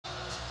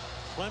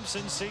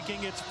Clemson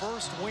seeking its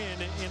first win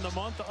in the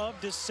month of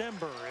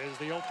December as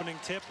the opening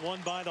tip won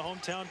by the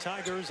hometown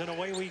Tigers, and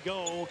away we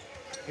go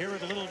here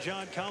at Little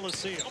John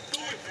Coliseum.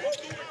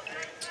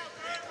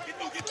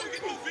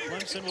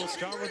 Clemson will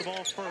start with the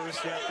ball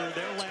first after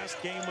their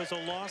last game was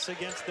a loss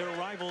against their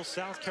rival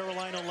South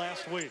Carolina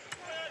last week.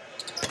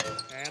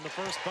 And the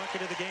first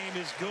bucket of the game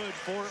is good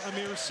for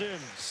Amir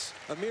Sims.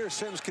 Amir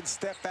Sims can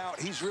step out.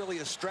 He's really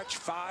a stretch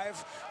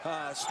five.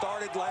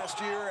 Started last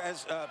year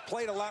as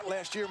played a lot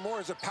last year, more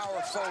as a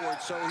power forward.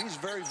 So he's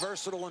very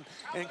versatile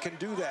and can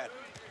do that.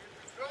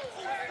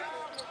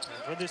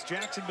 For this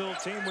Jacksonville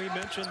team, we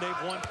mentioned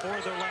they've won 4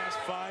 of their last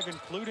 5,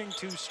 including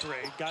 2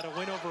 straight. Got a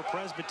win over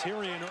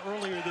Presbyterian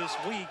earlier this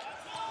week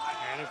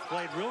and have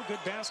played real good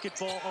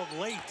basketball of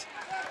late.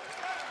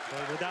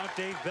 But without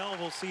Dave Bell,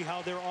 we'll see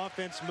how their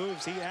offense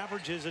moves. He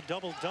averages a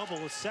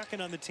double-double, second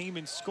on the team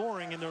in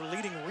scoring, and their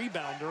leading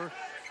rebounder,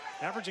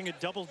 averaging a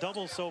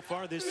double-double so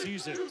far this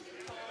season.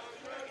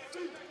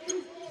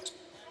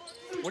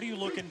 What are you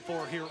looking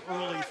for here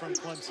early from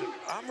Clemson?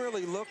 I'm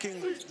really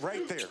looking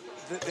right there.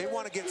 They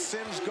want to get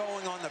Sims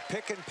going on the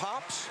pick and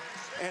pops,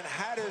 and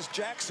how does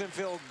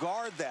Jacksonville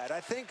guard that? I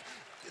think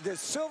the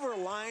silver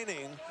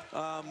lining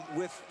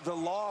with the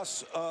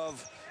loss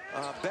of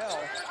Bell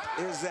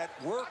is that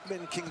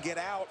Workman can get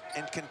out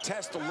and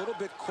contest a little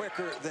bit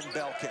quicker than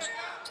Bell can.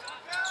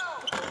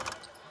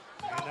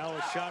 And now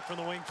a shot from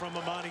the wing from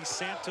Amani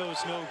Santos,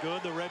 no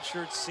good. The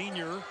redshirt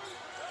senior.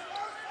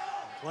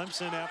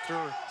 Clemson,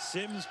 after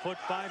Sims put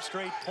 5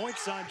 straight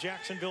points on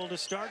Jacksonville to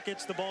start,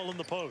 gets the ball in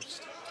the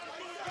post.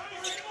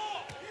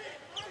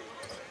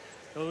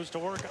 Goes to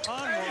work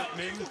on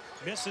Workman,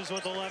 misses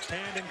with the left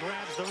hand and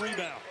grabs the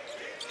rebound.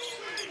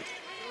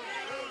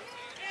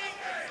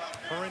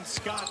 Corinne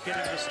Scott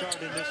getting the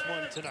start in this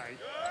one tonight.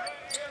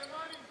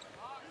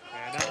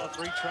 And now a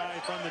 3-try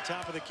from the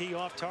top of the key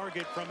off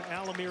target from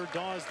Alamir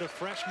Dawes, the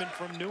freshman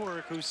from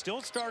Newark, who's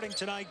still starting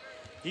tonight,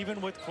 even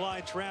with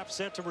Clyde Trapp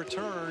set to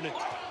return.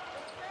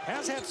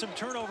 Has had some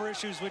turnover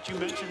issues, which you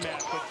mentioned,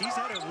 Matt, but he's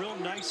had a real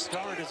nice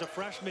start as a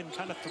freshman,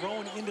 kind of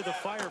thrown into the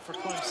fire for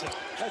Clemson.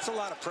 That's a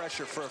lot of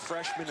pressure for a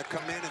freshman to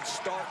come in and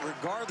start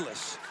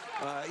regardless,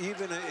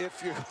 even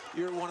if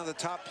you're one of the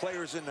top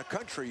players in the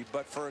country.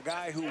 But for a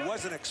guy who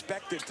wasn't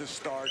expected to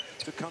start,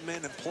 to come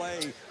in and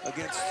play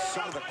against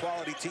some of the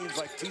quality teams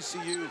like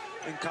TCU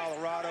in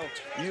Colorado,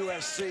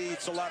 USC,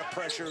 it's a lot of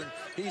pressure. And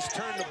he's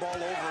turned the ball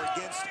over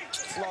against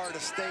Florida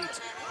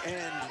State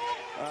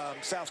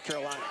and South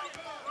Carolina.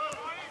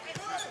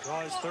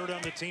 Dawes third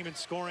on the team in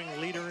scoring,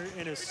 leader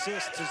in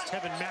assists as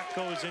Tevin Mack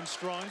goes in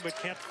strong but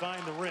can't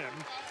find the rim.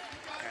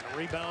 And a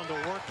rebound to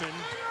Workman.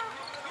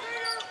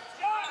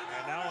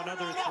 And now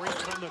another 3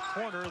 from the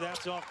corner.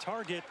 That's off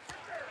target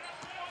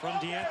from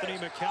DeAnthony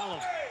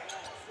McCallum.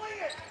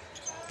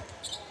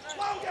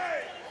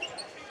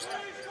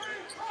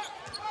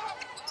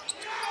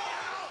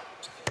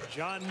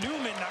 John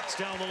Newman knocks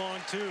down the long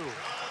 2.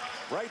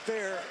 Right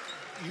there,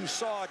 you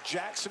saw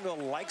Jacksonville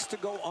likes to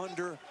go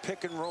under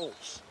pick and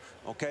rolls.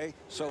 Okay,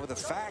 so the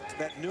fact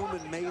that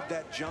Newman made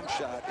that jump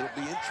shot,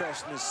 it'll be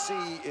interesting to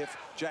see if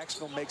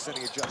Jacksonville makes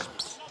any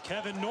adjustments.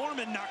 Kevin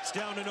Norman knocks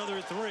down another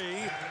 3.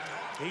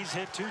 He's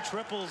hit 2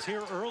 triples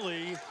here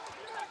early.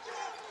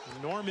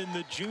 Norman,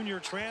 the junior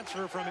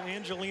transfer from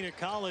Angelina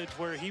College,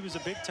 where he was a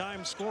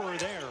big-time scorer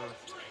there.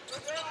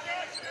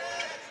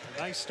 A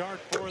nice start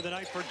for the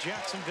night for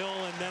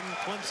Jacksonville, and then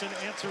Clemson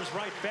answers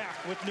right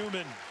back with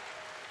Newman.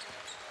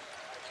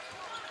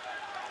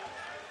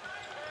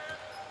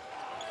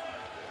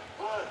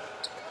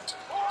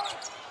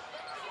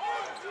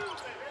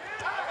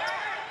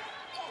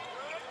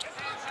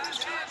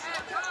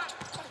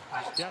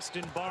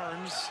 Destin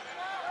Barnes,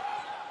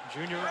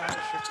 junior out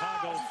of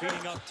Chicago,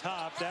 feeding up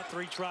top. That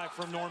 3-try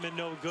from Norman,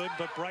 no good,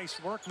 but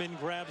Bryce Workman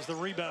grabs the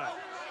rebound.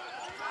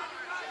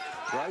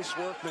 Bryce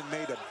Workman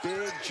made a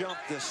big jump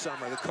this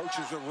summer. The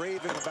coaches are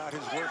raving about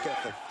his work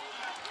ethic.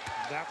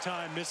 That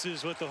time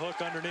misses with the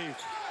hook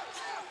underneath.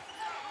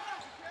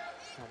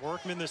 Now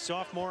Workman, the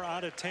sophomore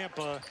out of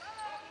Tampa.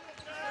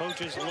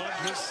 Coaches love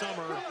his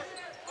summer,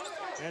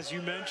 as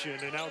you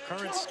mentioned. And now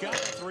Current Scott,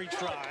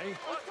 3-try.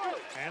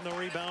 And the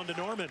rebound to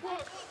Norman.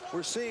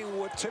 We're seeing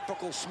what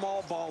typical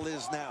small ball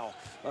is now.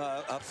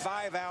 A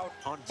 5 out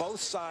on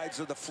both sides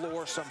of the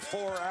floor, some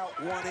 4 out,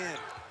 1 in.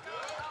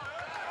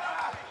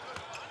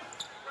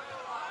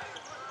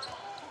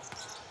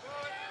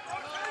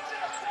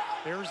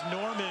 There's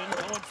Norman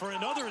going for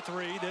another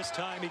 3. This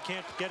time he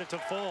can't get it to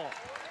fall.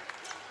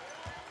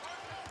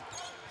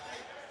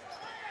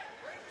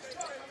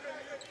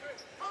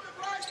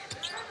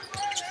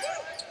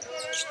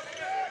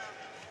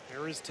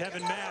 Here is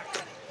Tevin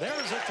Mack.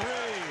 There's a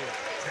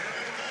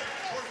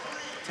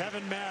 3.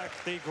 Tevin Mack,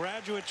 the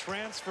graduate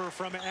transfer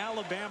from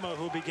Alabama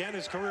who began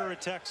his career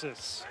at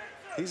Texas.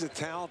 He's a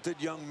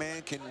talented young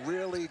man, can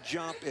really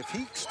jump. If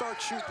he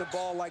starts shooting the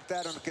ball like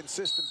that on a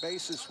consistent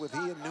basis with he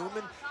and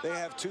Newman, they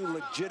have 2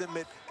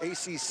 legitimate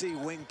ACC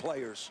wing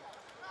players.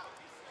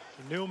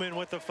 Newman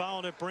with the foul,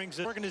 and it brings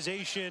it. The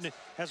organization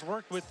has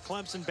worked with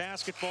Clemson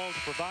basketball to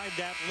provide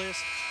that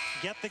list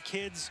get the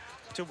kids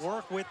to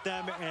work with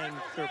them, and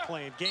they're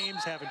playing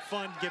games, having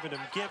fun, giving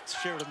them gifts,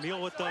 shared a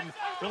meal with them.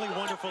 Really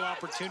wonderful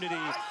opportunity.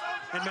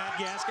 And Matt,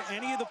 you ask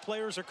any of the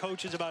players or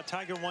coaches about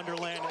Tiger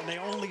Wonderland, and they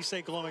only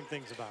say glowing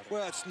things about it.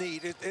 Well, it's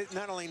neat. It's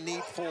not only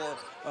neat for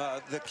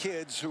the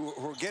kids who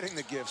are getting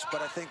the gifts,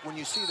 but I think when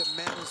you see the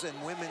men's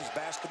and women's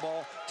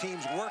basketball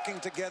teams working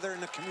together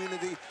in the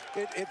community,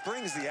 it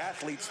brings the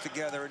athletes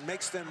together and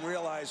makes them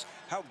realize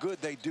how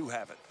good they do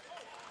have it.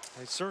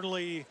 They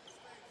certainly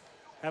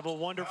have a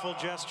wonderful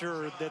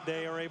gesture that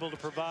they are able to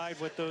provide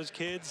with those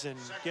kids and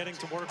getting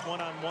to work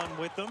one-on-one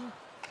with them.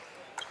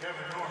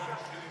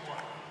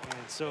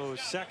 And so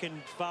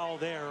second foul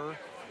there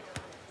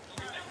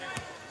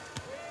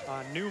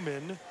on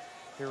Newman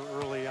here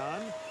early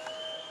on.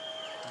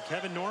 And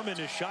Kevin Norman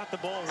has shot the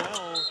ball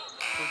well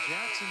for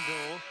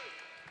Jacksonville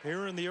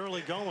here in the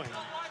early going.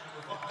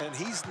 And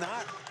he's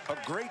not a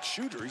great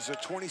shooter. He's a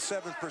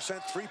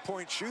 27%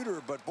 three-point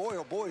shooter, but boy,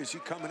 oh boy, is he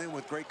coming in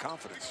with great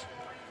confidence.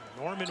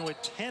 Norman with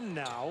 10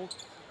 now.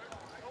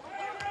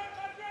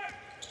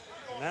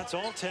 And that's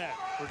all 10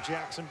 for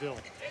Jacksonville.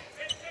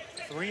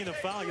 3 in the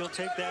foul, you'll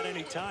take that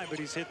any time, but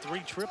he's hit 3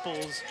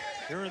 triples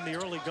here in the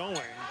early going,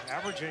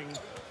 averaging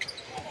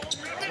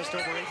just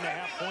over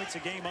 8.5 points a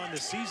game on the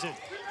season.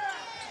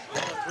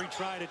 Well, a 3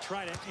 try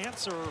to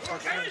answer for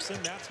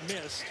Clemson. That's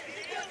missed.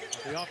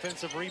 The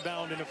offensive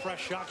rebound and a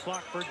fresh shot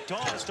clock for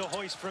Dawes to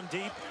hoist from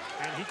deep,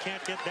 and he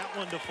can't get that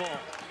one to fall.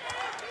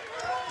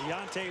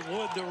 Deontay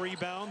Wood the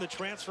rebound, the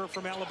transfer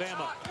from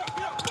Alabama.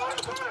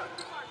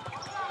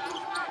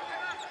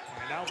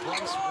 And now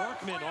Bryce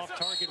Workman off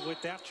target with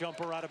that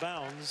jumper out of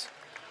bounds.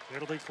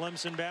 It'll be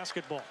Clemson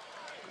basketball.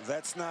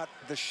 That's not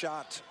the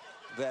shot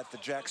that the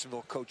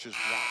Jacksonville coaches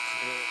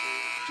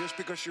want. Just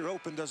because you're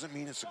open doesn't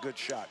mean it's a good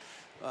shot.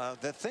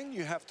 The thing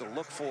you have to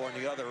look for on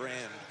the other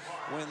end,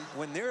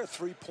 when there are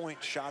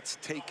three-point shots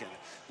taken,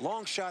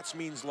 long shots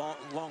means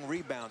long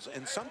rebounds,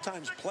 and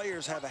sometimes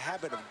players have a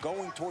habit of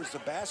going towards the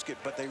basket,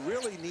 but they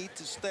really need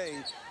to stay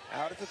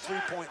out at the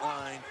three-point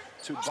line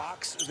to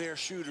box their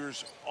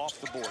shooters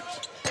off the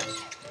boards.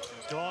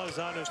 Dawes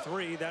on a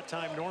 3, that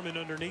time Norman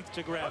underneath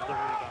to grab the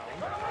rebound.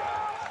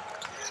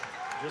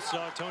 Just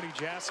saw Tony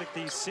Jasic,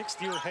 the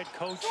 6th-year head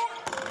coach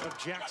of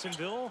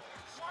Jacksonville.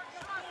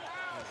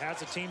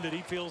 Has a team that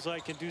he feels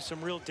like can do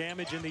some real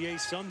damage in the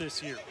A-Sun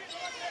this year.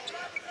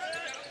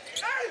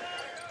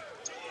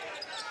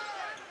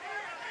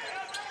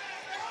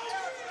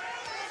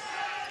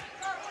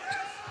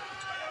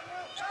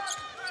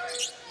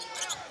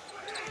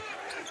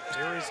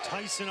 Here is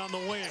Tyson on the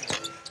wing.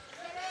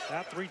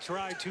 That 3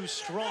 try too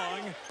strong.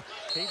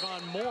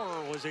 Kayvon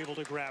Moore was able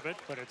to grab it,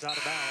 but it's out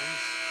of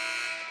bounds.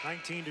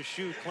 19 to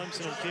shoot.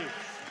 Clemson will keep.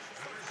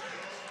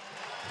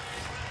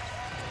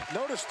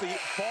 Notice the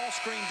ball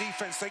screen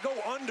defense. They go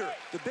under.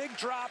 The big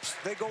drops,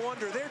 they go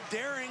under. They're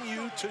daring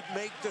you to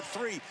make the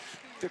 3.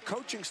 The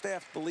coaching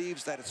staff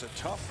believes that it's a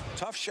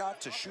tough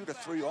shot to shoot a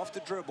 3 off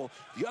the dribble.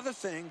 The other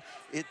thing,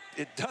 it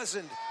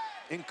doesn't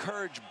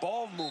encourage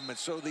ball movement,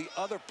 so the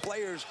other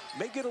players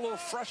may get a little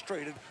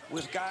frustrated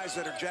with guys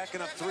that are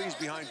jacking up 3s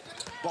behind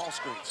ball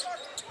screens.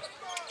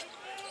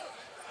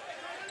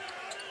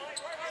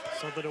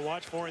 Something to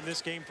watch for in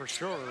this game for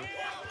sure.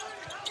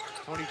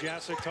 Tony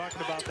Jasic talking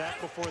about that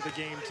before the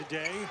game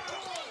today.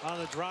 On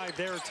the drive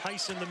there,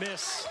 Tyson the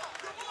miss.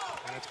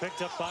 And it's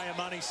picked up by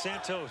Amani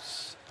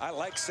Santos. I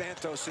like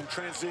Santos in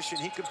transition.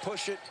 He can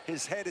push it.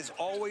 His head is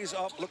always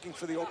up looking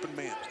for the open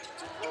man.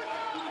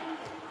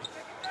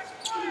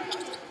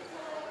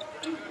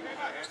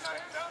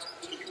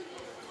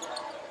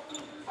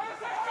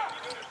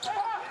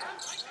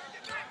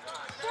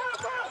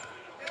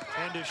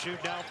 And to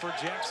shoot now for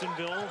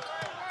Jacksonville.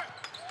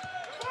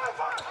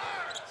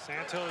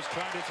 Santos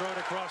trying to throw it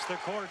across the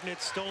court, and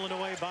it's stolen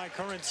away by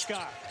Curran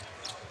Scott.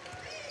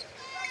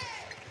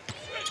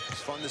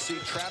 It's fun to see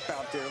Trapp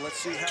out there. Let's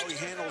see how he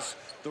handles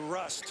the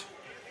rust.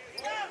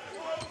 Now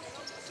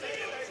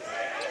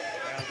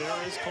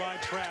there is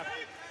Clyde Trapp.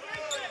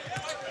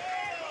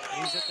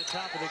 He's at the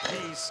top of the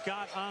key.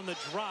 Scott on the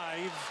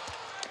drive,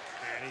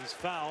 and he's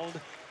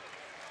fouled.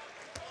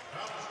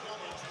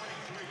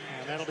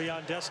 And that'll be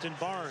on Destin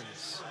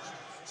Barnes.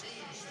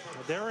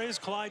 There is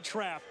Clyde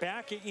Trapp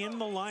back in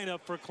the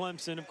lineup for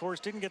Clemson. Of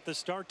course, didn't get the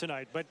start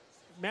tonight, but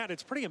Matt,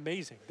 it's pretty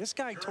amazing. This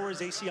guy tore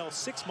his ACL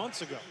 6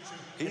 months ago.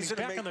 He's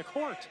back on the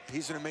court.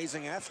 He's an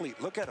amazing athlete.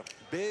 Look at him,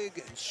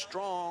 big and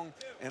strong,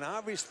 and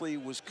obviously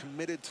was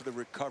committed to the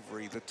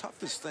recovery. The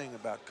toughest thing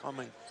about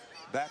coming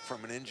back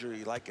from an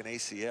injury like an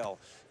ACL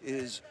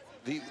is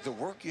the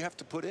work you have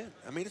to put in.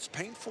 I mean, it's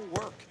painful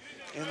work.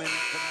 And then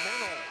the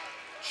mental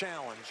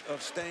challenge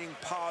of staying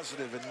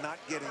positive and not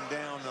getting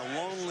down, the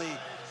lonely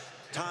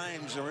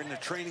times or in the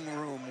training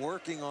room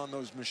working on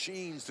those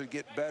machines to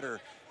get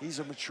better. He's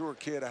a mature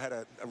kid. I had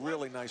a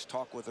really nice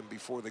talk with him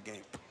before the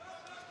game.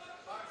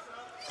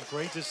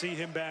 Great to see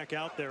him back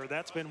out there.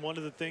 That's been one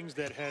of the things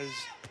that has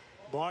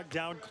bogged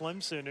down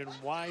Clemson and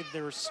why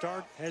their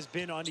start has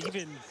been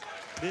uneven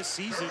this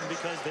season,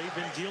 because they've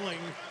been dealing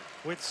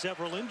with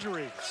several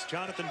injuries.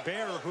 Jonathan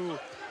Baer, who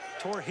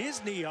tore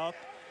his knee up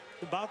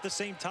about the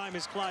same time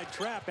as Clyde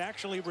Trapp.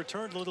 Actually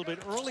returned a little bit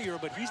earlier,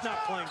 but he's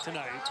not playing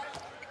tonight.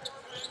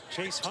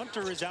 Chase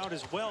Hunter is out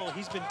as well.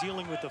 He's been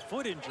dealing with a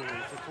foot injury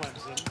for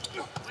Clemson.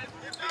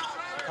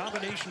 A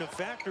combination of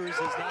factors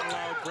has not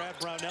allowed Brad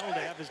Brownell to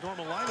have his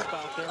normal lineup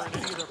out there in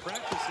any of their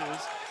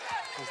practices.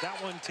 As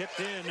that one tipped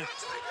in.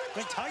 I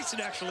think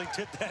Tyson actually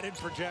tipped that in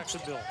for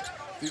Jacksonville.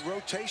 The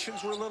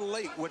rotations were a little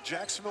late. What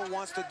Jacksonville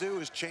wants to do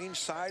is change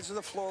sides of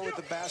the floor with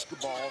the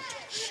basketball,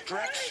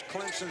 stretch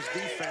Clemson's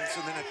defense,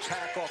 and then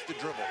attack off the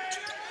dribble.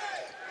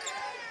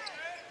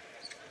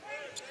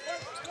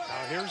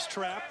 Now here's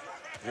Trapp.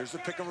 Here's the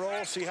pick and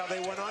roll. See how they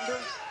went under?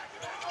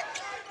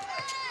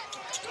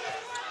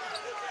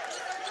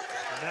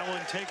 And that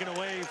one taken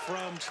away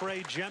from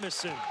Trey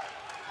Jemison.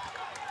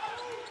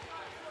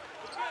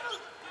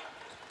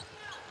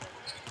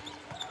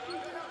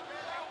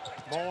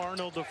 Mo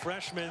Arnold, the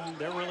freshman,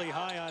 they're really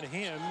high on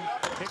him.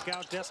 Pick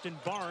out Destin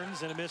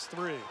Barnes and a missed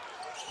three.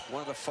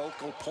 One of the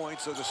focal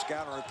points of the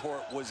scouting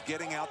report was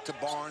getting out to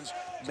Barnes,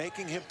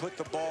 making him put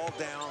the ball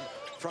down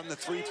from the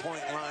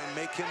three-point line,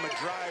 make him a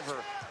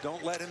driver.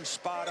 Don't let him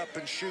spot up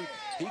and shoot.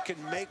 He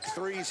can make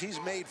threes. He's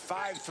made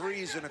 5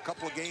 threes in a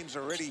couple of games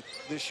already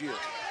this year.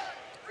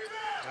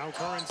 Now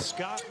Curran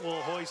Scott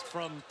will hoist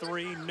from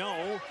 3, no.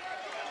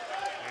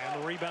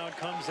 And the rebound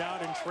comes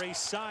out and Trey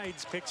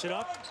Sides picks it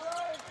up.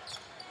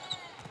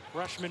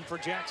 Freshman for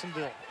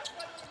Jacksonville.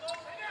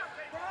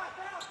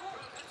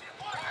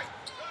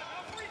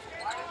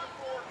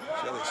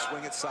 So they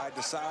swing it side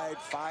to side,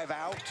 5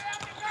 out,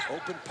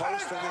 open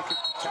post, and they could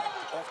attack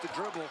off the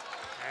dribble.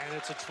 And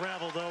it's a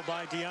travel, though,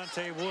 by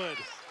Deontay Wood.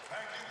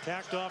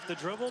 Tacked off the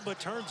dribble, but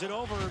turns it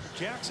over.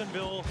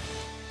 Jacksonville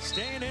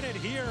staying in it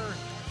here.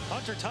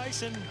 Hunter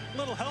Tyson,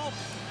 little help.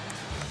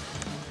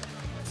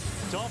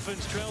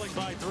 Dolphins trailing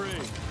by 3.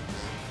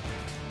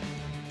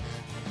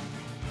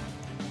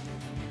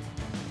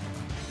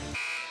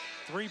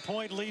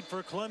 Three-point lead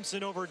for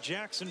Clemson over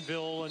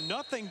Jacksonville, and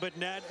nothing but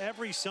net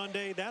every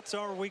Sunday. That's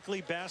our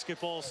weekly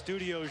basketball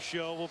studio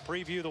show. We'll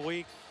preview the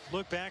week,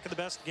 look back at the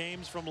best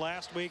games from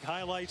last week,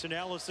 highlights,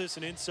 analysis,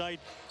 and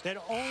insight that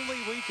only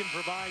we can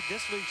provide.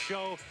 This week's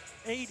show,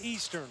 8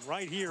 Eastern,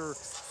 right here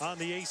on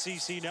the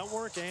ACC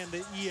Network and the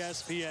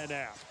ESPN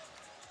app.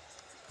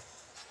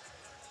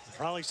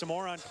 Probably some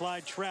more on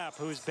Clyde Trapp,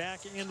 who is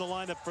back in the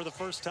lineup for the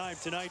first time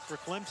tonight for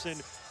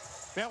Clemson.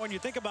 Matt, when you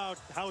think about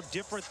how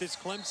different this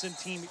Clemson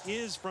team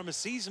is from a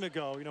season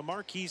ago, you know,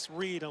 Marquise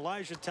Reed,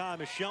 Elijah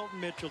Thomas, Shelton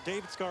Mitchell,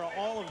 David Scarra,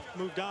 all have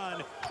moved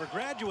on or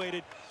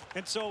graduated.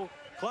 And so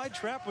Clyde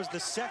Trapp was the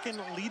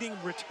second leading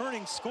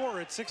returning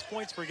scorer at 6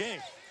 points per game.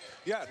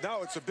 Yeah,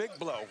 no, it's a big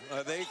blow.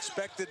 They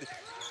expected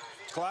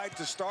Clyde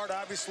to start,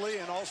 obviously,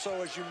 and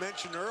also, as you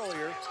mentioned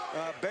earlier,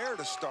 Bear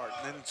to start.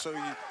 And so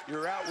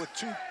you're out with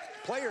 2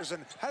 players.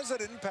 And how does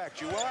that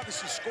impact you? Well,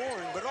 obviously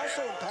scoring, but it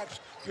also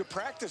impacts your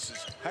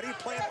practices. How do you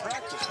play in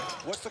practice?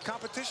 What's the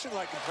competition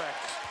like in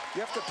practice?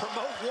 You have to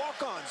promote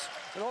walk-ons,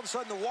 and all of a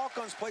sudden the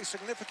walk-ons play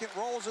significant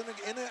roles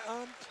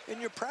in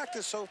your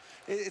practice, so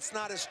it's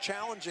not as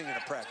challenging in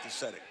a practice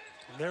setting.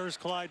 And there's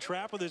Clyde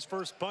Trapp with his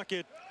first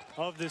bucket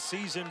of the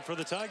season for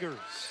the Tigers.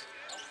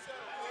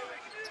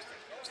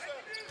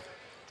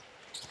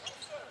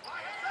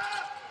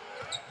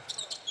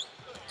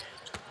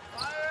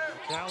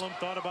 Callum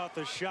thought about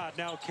the shot,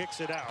 now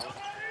kicks it out.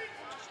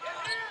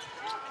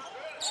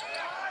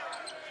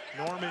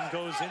 Norman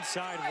goes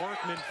inside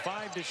Workman,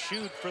 5 to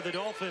shoot for the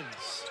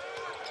Dolphins.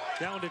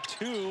 Down to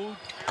 2. Arnold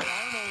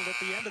at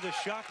the end of the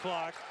shot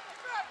clock,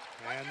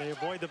 and they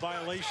avoid the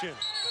violation.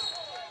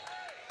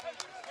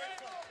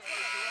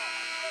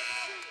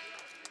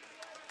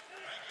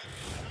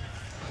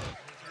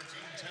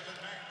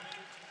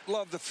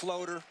 Love the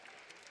floater.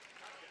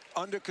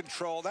 Under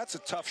control. That's a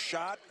tough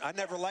shot. I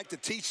never liked to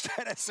teach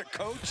that as a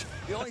coach.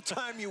 The only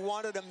time you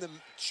wanted them to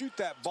shoot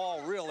that ball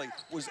really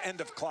was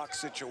end of clock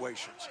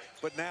situations.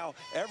 But now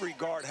every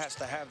guard has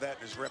to have that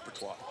in his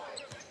repertoire.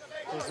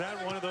 Was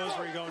that one of those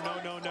where you go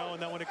no, no, no,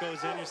 and then when it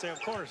goes in, you say,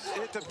 of course.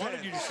 It depends. I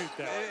wanted you to shoot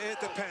that. It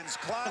depends.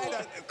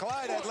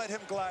 Clyde, I'd let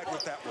him glide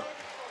with that one.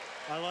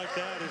 I like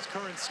that as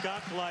Curran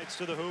Scott glides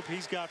to the hoop.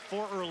 He's got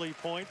 4 early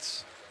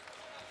points.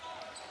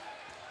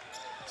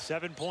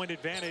 7-point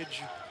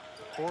advantage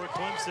for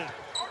Clemson.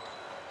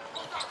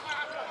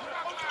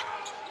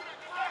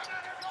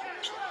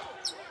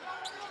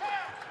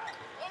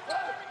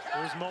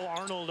 There's Mo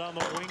Arnold on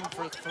the wing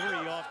for 3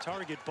 off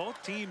target.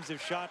 Both teams have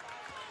shot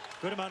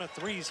a good amount of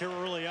threes here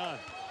early on.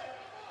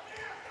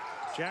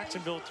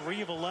 Jacksonville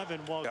 3 of 11,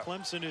 while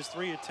Clemson is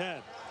 3 of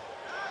 10.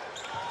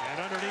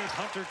 And underneath,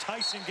 Hunter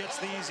Tyson gets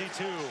the easy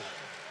 2.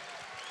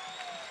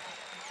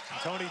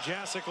 Tony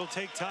Jasic will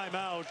take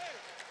timeout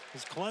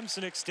as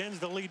Clemson extends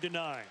the lead to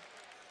 9.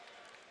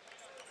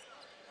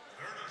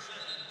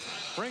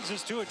 Brings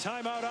us to a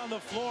timeout on the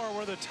floor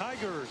where the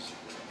Tigers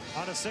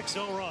on a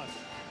 6-0 run.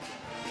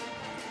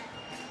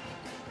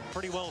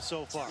 Pretty well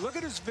so far. Look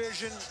at his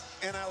vision,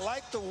 and I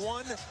like the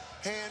one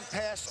right-hand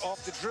pass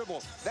off the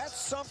dribble. That's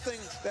something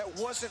that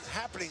wasn't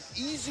happening.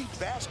 Easy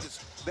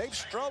baskets. They've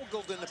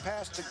struggled in the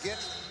past to get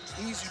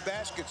easy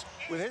baskets.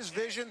 With his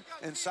vision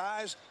and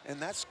size and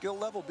that skill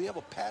level, be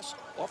able to pass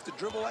off the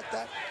dribble like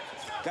that,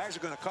 guys are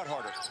going to cut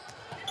harder.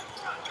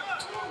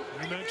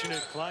 You mentioned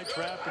it, Clyde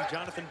Trapp and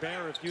Jonathan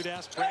Baer. If you'd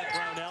asked Brad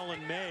Brownell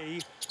in May,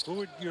 who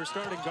would your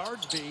starting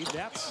guards be?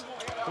 That's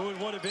who it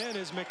would have been,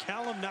 as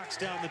McCallum knocks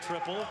down the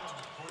triple.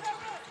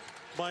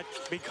 But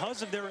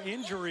because of their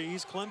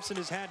injuries, Clemson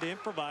has had to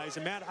improvise.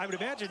 And Matt, I would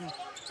imagine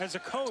as a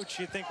coach,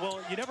 you think,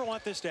 well, you never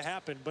want this to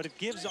happen, but it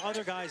gives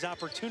other guys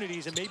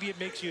opportunities, and maybe it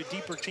makes you a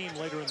deeper team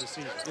later in the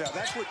season. Yeah,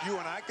 that's what you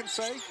and I can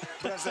say,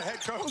 but as a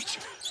head coach.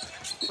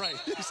 Right,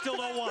 you still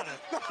don't want it.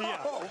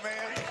 Oh,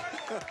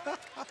 man.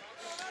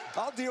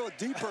 I'll deal with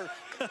deeper,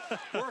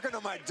 working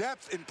on my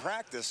depth in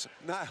practice,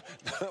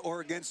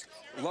 or against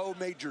low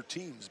major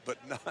teams, but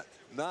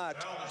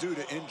not due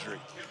to injury.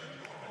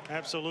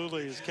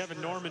 Absolutely, as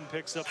Kevin Norman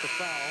picks up the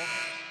foul.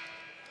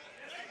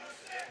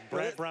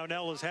 Brad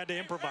Brownell has had to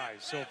improvise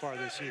so far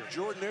this year.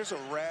 Jordan, there's a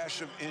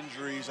rash of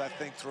injuries, I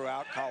think,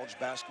 throughout college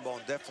basketball,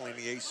 and definitely in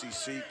the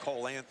ACC.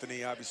 Cole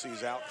Anthony, obviously,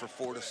 is out for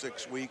 4 to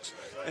 6 weeks.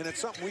 And it's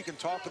something we can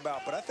talk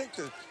about. But I think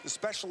the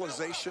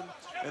specialization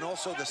and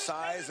also the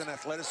size and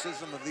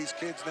athleticism of these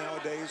kids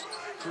nowadays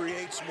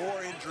creates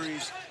more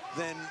injuries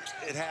than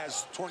it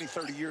has 20,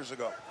 30 years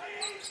ago.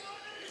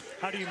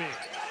 How do you mean?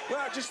 Well,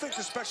 I just think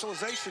the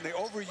specialization, they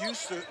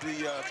overuse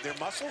their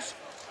muscles,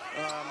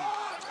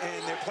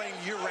 and they're playing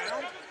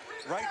year-round.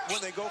 Right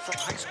when they go from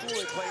high school,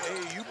 they play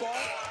AAU ball,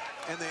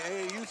 and they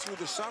AAU through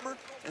the summer,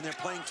 and they're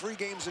playing 3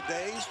 games a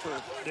day for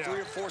 3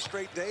 or 4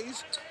 straight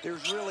days.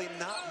 There's really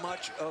not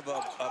much of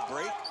a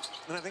break,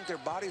 and I think their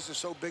bodies are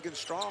so big and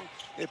strong,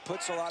 it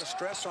puts a lot of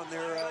stress on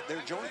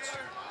their joints.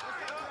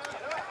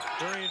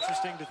 Very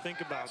interesting to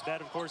think about.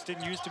 That, of course,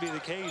 didn't used to be the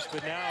case,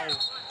 but now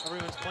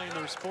everyone's playing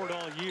their sport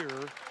all year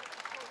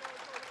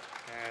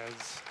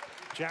as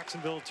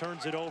Jacksonville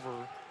turns it over.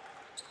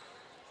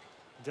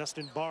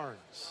 Destin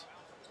Barnes.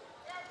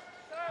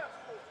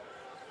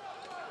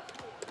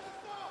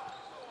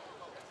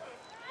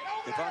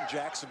 If I'm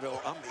Jacksonville,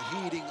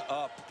 I'm heating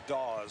up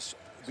Dawes,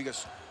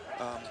 because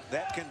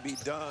that can be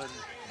done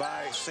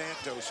by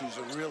Santos, who's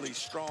a really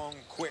strong,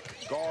 quick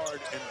guard,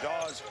 and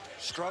Dawes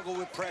struggle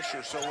with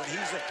pressure. So when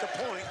he's at the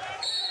point,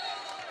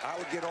 I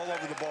would get all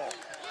over the ball.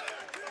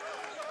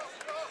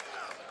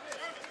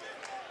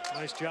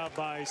 Nice job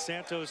by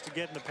Santos to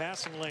get in the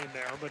passing lane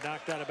there, but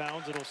knocked out of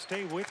bounds. It'll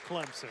stay with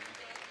Clemson.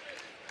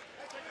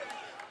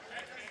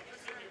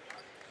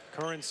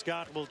 Curran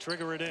Scott will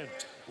trigger it in.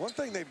 One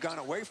thing they've gone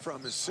away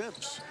from is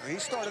Sims. He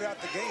started out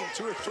the game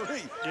 2 or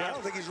 3. Yeah. I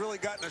don't think he's really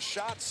gotten a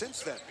shot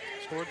since then.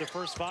 Scored the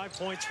first 5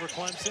 points for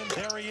Clemson.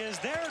 There he is,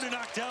 there to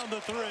knock down the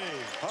 3.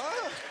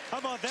 Huh? How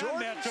about that, Jordan,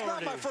 Matt Doherty? it's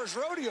not my first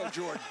rodeo,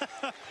 Jordan.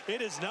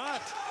 It is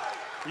not.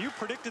 You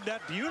predicted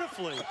that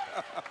beautifully.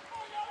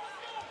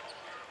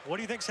 What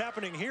do you think's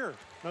happening here,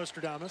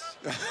 Nostradamus?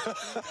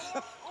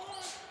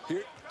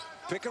 Here,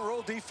 pick and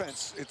roll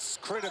defense. It's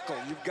critical.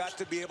 You've got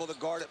to be able to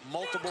guard it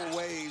multiple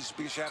ways,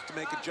 because you have to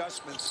make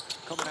adjustments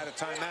coming out of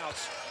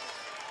timeouts.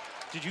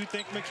 Did you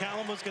think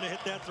McCallum was going to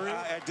hit that 3?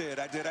 I did.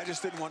 I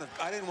just didn't want to.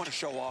 I didn't want to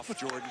show off,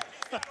 Jordan.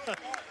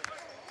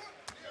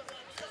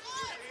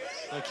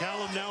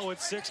 McCallum now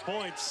with 6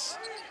 points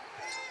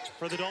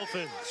for the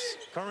Dolphins.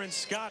 Curran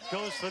Scott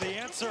goes for the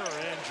answer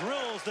and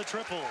drills the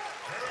triple.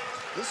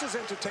 This is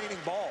entertaining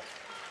ball.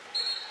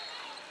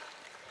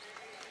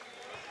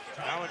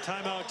 Now a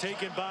timeout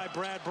taken by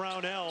Brad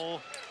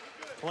Brownell.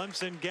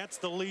 Clemson gets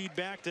the lead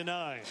back to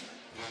 9.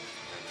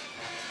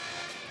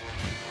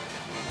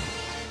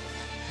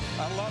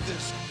 I love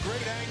this.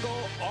 Great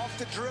angle, off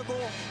the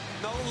dribble,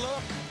 no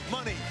look,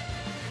 money.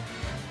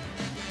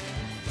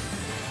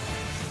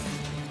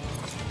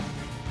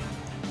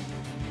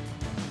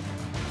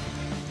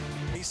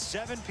 A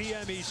 7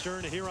 p.m.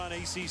 Eastern here on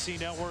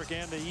ACC Network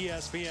and the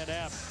ESPN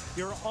app.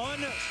 Your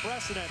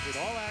unprecedented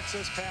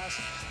all-access pass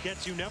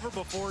gets you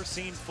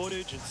never-before-seen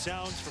footage and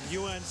sounds from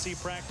UNC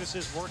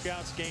practices,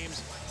 workouts,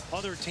 games,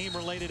 other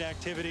team-related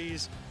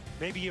activities.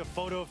 Maybe a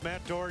photo of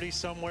Matt Doherty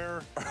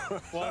somewhere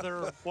while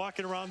they're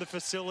walking around the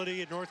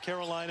facility in North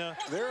Carolina.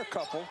 There are a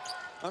couple.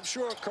 I'm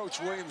sure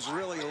Coach Williams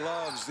really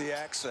loves the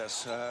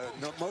access.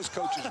 No, most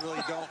coaches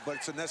really don't, but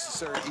it's a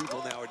necessary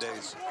evil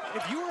nowadays.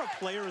 If you were a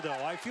player,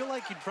 though, I feel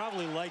like you'd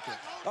probably like it.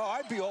 Oh,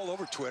 I'd be all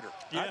over Twitter.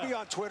 Yeah. I'd be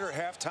on Twitter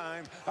at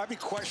halftime. I'd be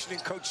questioning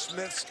Coach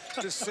Smith's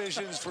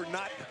decisions for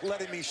not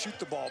letting me shoot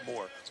the ball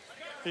more.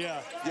 Yeah.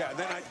 Yeah,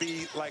 then I'd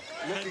be like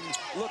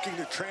looking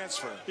to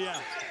transfer. Yeah.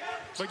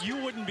 But you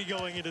wouldn't be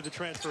going into the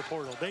transfer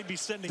portal. They'd be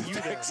sending you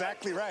there.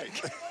 Exactly right.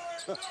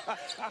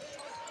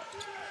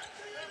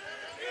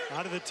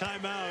 Out of the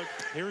timeout,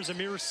 here's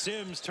Amir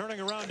Sims turning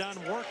around on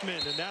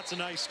Workman, and that's a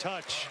nice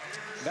touch.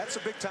 That's a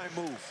big-time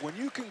move. When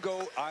you can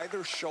go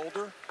either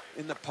shoulder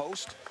in the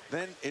post,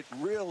 then it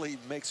really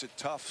makes it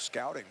tough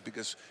scouting,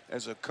 because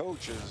as a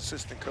coach, as an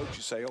assistant coach,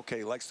 you say, okay,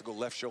 he likes to go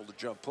left shoulder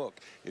jump hook.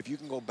 If you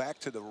can go back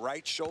to the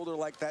right shoulder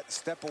like that,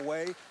 step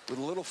away with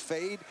a little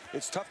fade,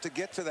 it's tough to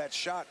get to that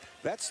shot.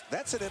 That's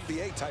an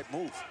NBA type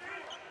move.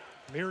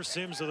 Amir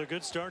Sims with a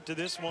good start to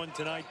this one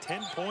tonight.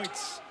 10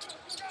 points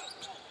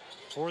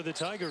for the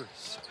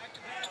Tigers.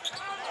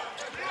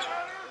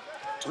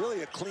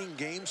 Really a clean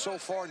game so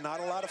far. Not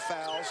a lot of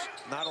fouls,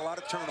 not a lot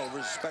of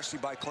turnovers, especially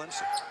by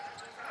Clemson.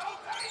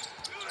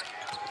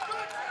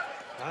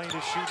 Trying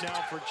to shoot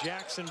now for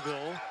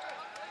Jacksonville.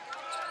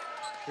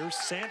 Here's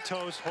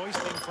Santos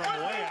hoisting from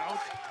way out.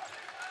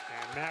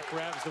 And Mack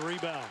grabs the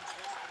rebound.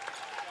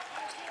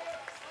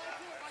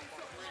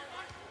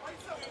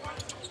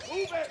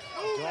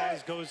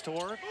 Dawes goes to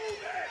work.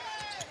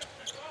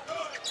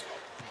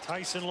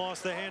 Tyson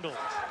lost the handle.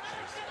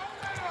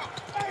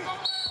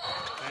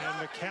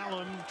 And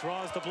McCallum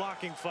draws the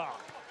blocking foul.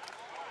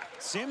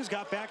 Sims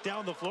got back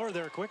down the floor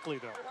there quickly,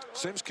 though.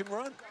 Sims can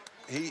run.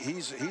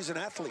 He's an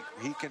athlete.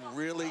 He can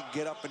really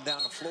get up and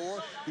down the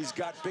floor. He's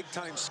got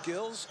big-time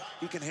skills.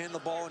 He can handle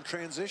the ball in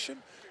transition.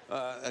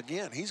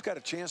 Again, he's got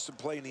a chance to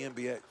play in the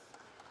NBA.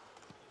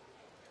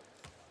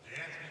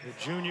 The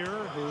junior,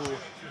 who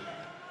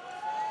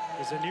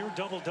is a near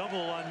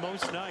double-double on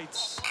most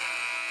nights.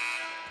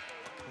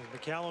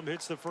 And McCallum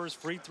hits the first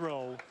free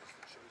throw.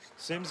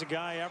 Sims, a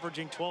guy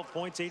averaging 12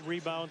 points, 8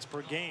 rebounds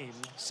per game.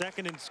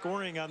 Second in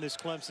scoring on this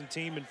Clemson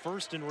team and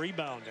first in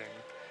rebounding.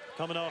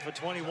 Coming off a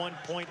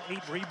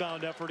 21.8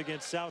 rebound effort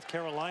against South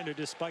Carolina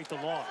despite the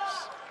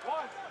loss.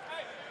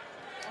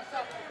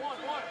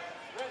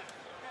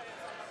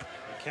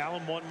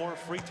 McCallum, one more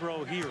free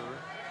throw here.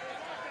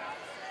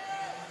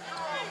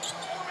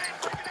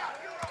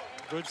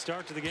 Good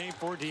start to the game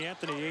for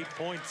DeAnthony. 8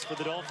 points for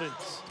the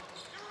Dolphins.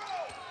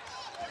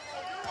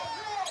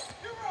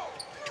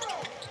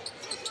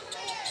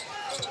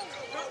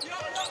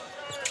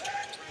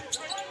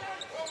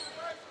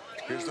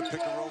 Here's the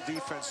pick and roll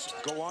defense.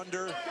 Go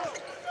under.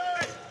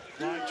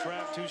 Line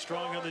trap too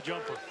strong on the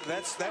jumper.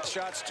 That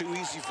shot's too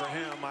easy for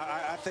him.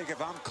 I think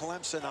if I'm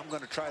Clemson, I'm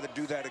going to try to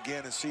do that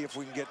again and see if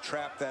we can get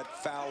trapped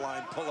that foul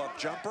line pull-up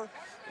jumper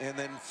and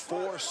then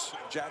force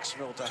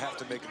Jacksonville to have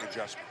to make an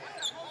adjustment.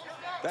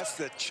 That's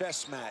the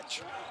chess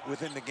match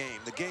within the game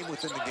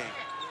within the game.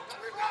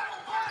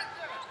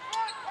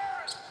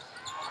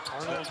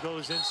 Arnold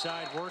goes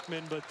inside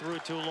Workman, but threw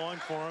it too long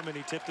for him, and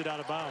he tipped it out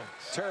of bounds.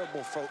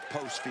 Terrible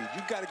post feed.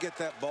 You've got to get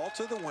that ball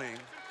to the wing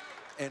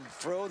and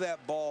throw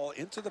that ball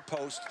into the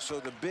post so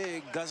the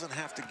big doesn't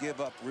have to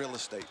give up real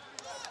estate.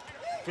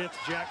 5th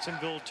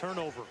Jacksonville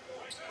turnover.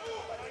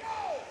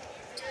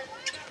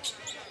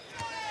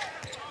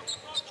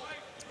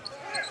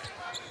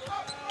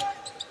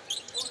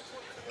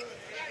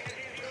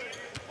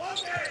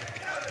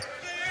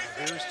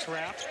 Here's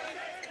Trap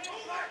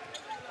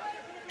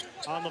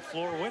on the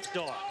floor with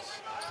Dawes.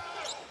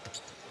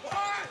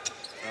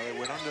 Now they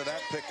went under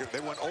that they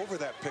went over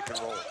that pick and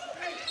roll.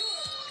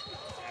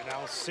 And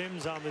now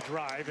Sims on the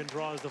drive and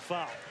draws the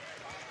foul.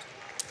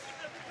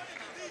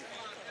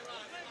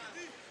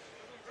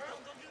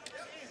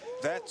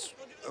 That's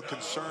a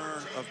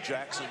concern of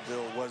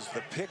Jacksonville, was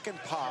the pick and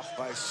pop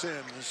by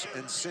Sims,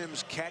 and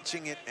Sims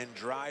catching it and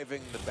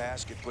driving the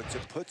basket.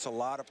 It puts a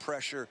lot of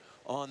pressure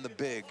on the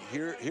big.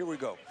 Here we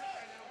go.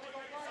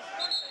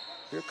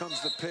 Here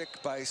comes the pick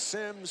by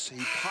Sims.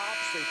 He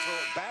pops, they throw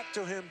it back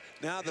to him.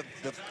 Now the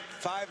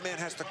 5-man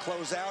has to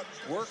close out.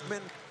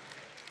 Workman,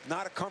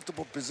 not a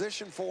comfortable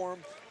position for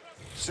him.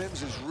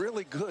 Sims is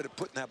really good at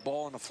putting that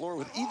ball on the floor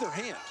with either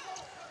hand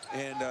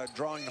and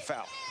drawing the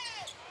foul.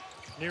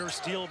 Near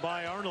steal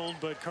by Arnold,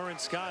 but Curran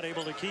Scott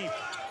able to keep.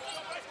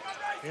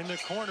 In the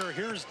corner,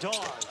 here's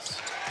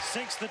Dawes.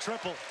 Sinks the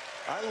triple.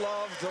 I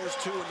love those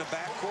two in the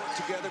backcourt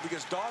together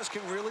because Dawes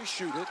can really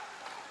shoot it.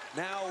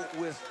 Now,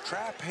 with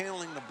Trap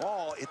handling the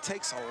ball, it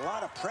takes a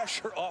lot of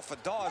pressure off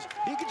of Dawes.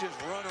 He can just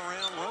run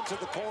around, run to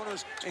the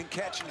corners, and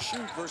catch and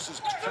shoot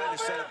versus trying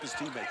to set up his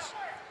teammates.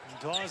 And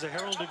Dawes, a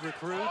heralded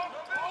recruit,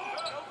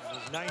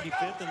 was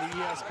 95th in the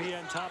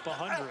ESPN Top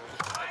 100.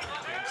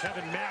 And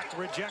Tevin Mack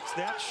rejects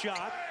that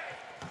shot.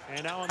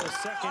 And now on the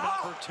second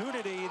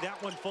opportunity, that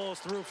one falls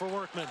through for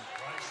Workman.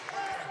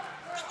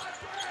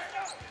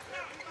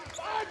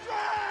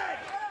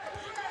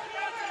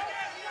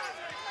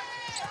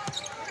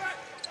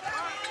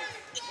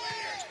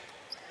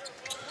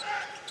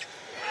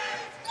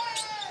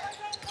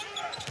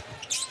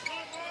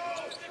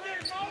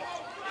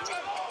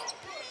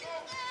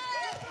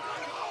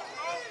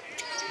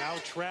 Now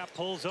Trap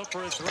pulls up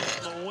for a throw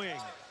from the wing.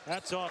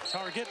 That's off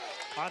target,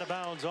 out of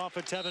bounds off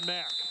of Tevin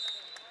Mack.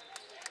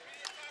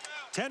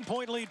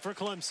 10-point lead for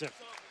Clemson.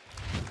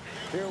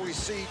 Here we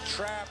see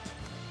Trap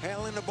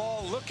handling the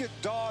ball. Look at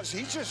Dawes.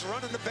 He's just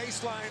running the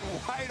baseline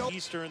wide open.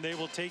 Eastern, they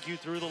will take you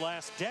through the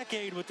last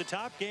decade with the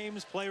top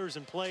games, players,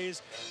 and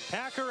plays.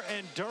 Packer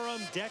and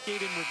Durham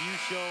Decade in Review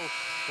show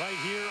right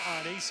here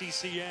on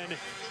ACCN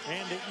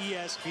and the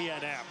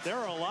ESPN app. There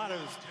are a lot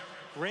of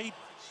great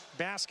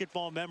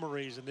basketball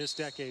memories in this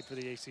decade for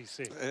the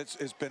ACC.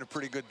 It's been a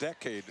pretty good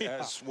decade,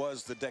 as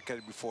was the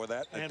decade before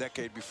that, the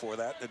decade before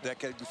that, the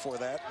decade before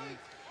that, and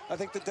I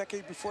think the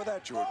decade before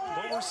that, Jordan.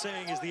 What we're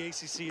saying is the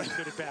ACC is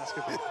good at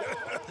basketball.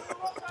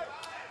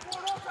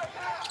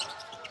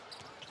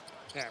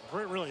 Yeah,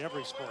 really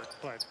every sport,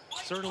 but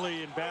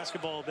certainly in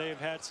basketball, they've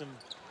had some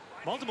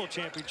multiple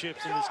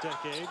championships in this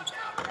decade.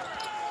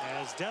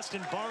 As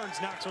Destin Barnes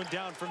knocks one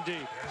down from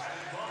deep.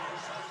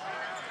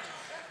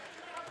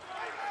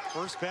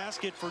 First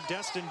basket for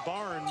Destin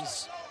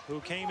Barnes, who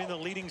came in the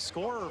leading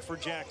scorer for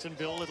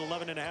Jacksonville at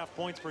 11.5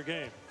 points per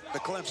game. The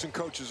Clemson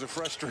coaches are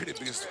frustrated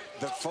because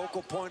the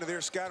focal point of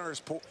their scouting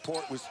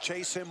report was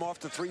chase him off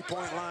the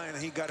three-point line,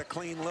 and he got a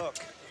clean look.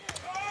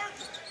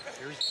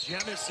 Here's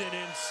Jemison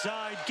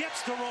inside,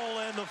 gets the roll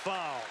and the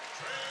foul.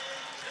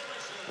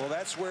 Well,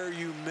 that's where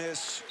you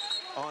miss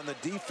on the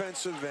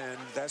defensive end.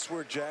 That's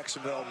where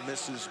Jacksonville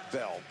misses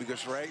Bell,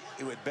 because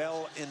with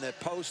Bell in the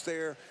post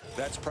there,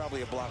 that's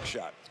probably a block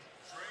shot.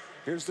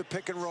 Here's the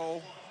pick and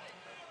roll.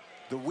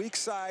 The weak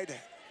side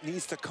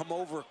needs to come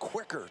over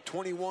quicker.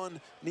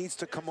 21 needs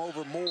to come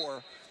over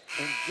more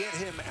and get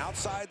him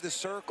outside the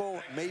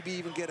circle, maybe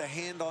even get a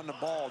hand on the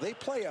ball. They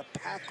play a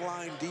pack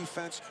line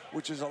defense,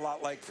 which is a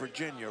lot like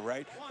Virginia,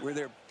 right? Where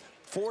they're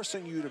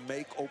forcing you to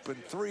make open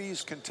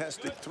threes,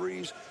 contested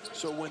threes.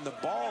 So when the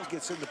ball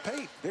gets in the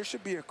paint, there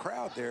should be a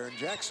crowd there. And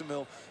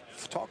Jacksonville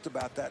talked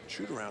about that in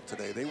shoot-around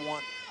today. They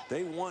want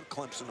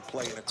Clemson to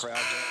play in a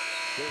crowd.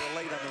 They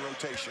were late on the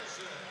rotation.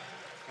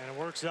 And it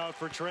works out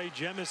for Trey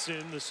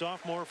Jemison, the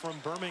sophomore from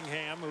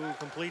Birmingham, who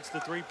completes the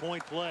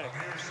three-point play.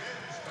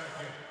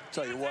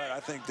 Tell you what, I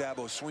think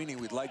Dabo Sweeney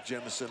would like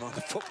Jemison on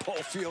the football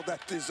field. That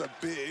is a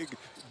big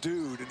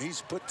dude, and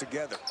he's put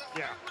together.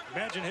 Yeah,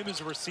 imagine him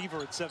as a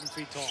receiver at 7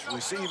 feet tall.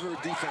 Receiver,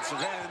 defensive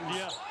end,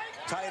 yeah,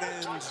 tight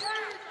end.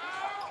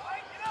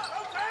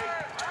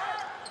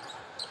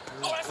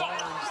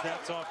 Barnes,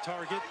 that's off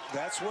target.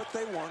 That's what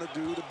they want to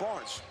do to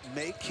Barnes.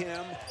 Make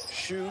him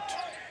shoot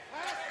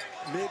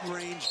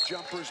mid-range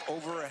jumpers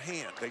over a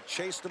hand. They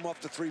chased him off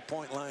the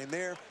three-point line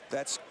there.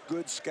 That's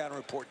good scouting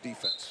report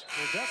defense.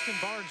 Well, Destin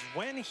Barnes,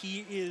 when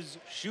he is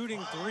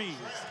shooting threes,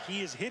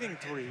 he is hitting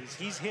threes.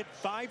 He's hit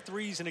 5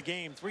 threes in a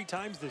game 3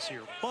 times this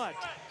year, but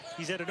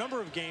he's had a number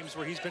of games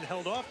where he's been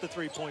held off the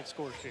three-point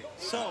score sheet.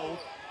 So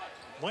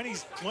when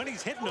he's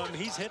hitting them,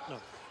 he's hitting them.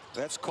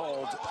 That's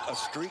called a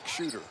streak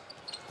shooter.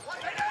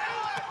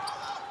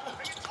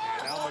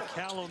 And now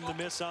McCallum the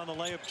miss on the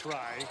layup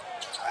try.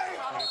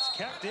 It's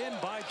kept in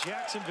by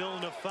Jacksonville,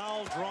 and a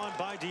foul drawn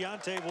by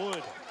Deontay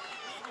Wood.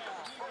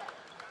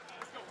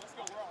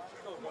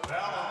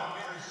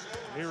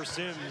 Amir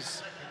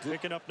Sims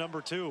picking up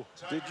number 2.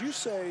 Did you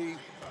say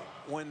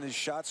when the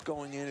shot's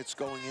going in, it's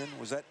going in?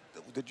 Was that?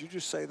 Did you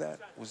just say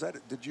that? Was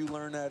that? Did you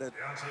learn that at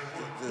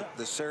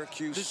the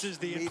Syracuse? This is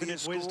the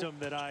infinite wisdom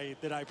that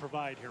I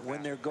provide here.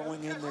 When they're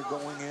going in, they're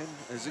going in.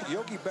 Is it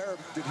Yogi Berra?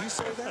 Did he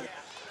say that?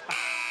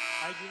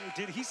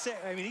 Did he say?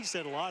 I mean, he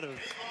said a lot of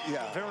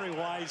very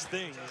wise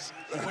things.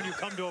 When you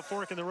come to a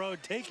fork in the road,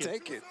 take it.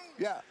 Take it.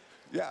 Yeah,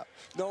 yeah.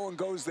 No one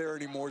goes there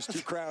anymore. It's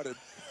too crowded.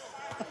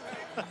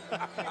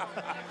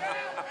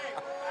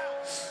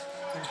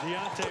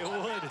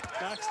 Deontay Wood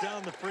knocks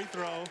down the free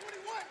throw.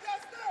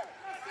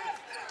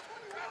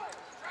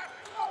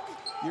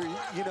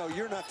 You know,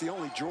 you're not the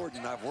only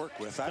Jordan I've worked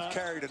with. I've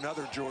carried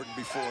another Jordan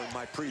before in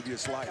my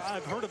previous life.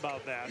 I've heard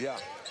about that. Yeah.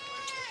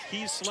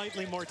 He's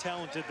slightly more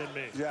talented than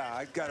me. Yeah,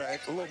 I've got a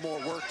little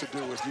more work to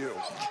do with you.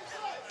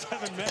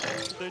 Devin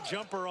Metz, the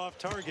jumper off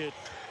target.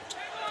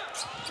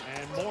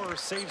 And Moore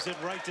saves it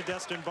right to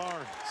Destin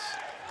Barnes.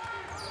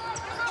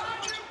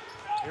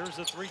 Here's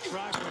a 3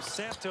 try from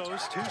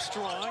Santos, too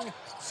strong.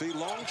 See,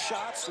 long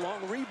shots,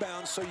 long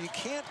rebounds, so you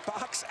can't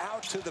box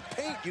out to the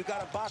paint. You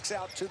got to box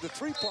out to the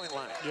three-point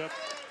line. Yep.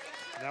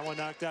 That one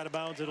knocked out of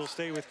bounds. It'll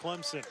stay with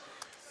Clemson.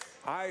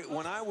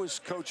 When I was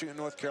coaching in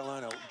North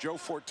Carolina, Joe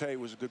Forte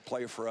was a good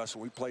player for us,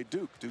 and we played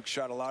Duke. Duke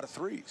shot a lot of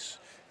threes,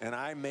 and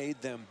I made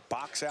them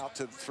box out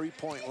to the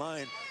three-point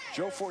line.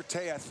 Joe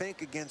Forte, I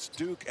think, against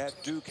Duke had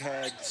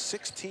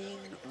 16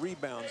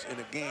 rebounds in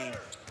a game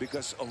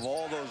because of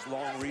all those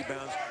long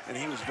rebounds, and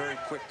he was very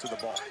quick to the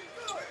ball.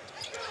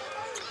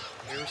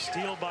 Here's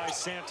steal by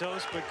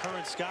Santos, but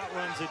Curran Scott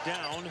runs it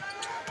down.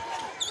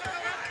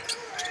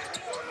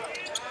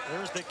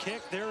 There's the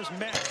kick. There's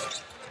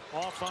Matt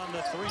off on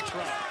the 3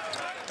 try.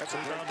 That's a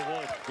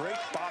great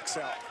box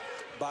out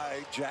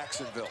by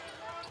Jacksonville.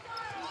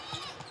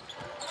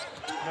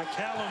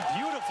 McCallum,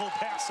 beautiful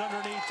pass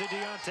underneath to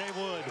Deontay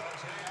Wood.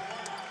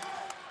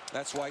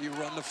 That's why you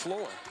run the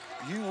floor.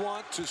 You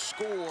want to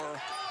score,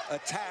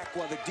 attack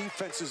while the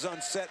defense is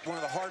unset. One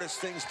of the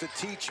hardest things to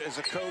teach as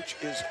a coach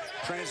is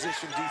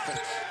transition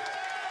defense.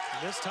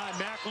 And this time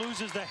Mack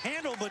loses the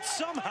handle, but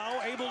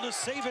somehow able to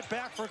save it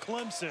back for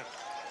Clemson.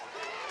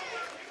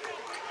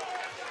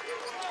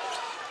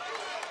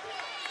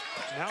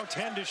 Now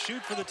 10 to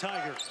shoot for the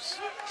Tigers.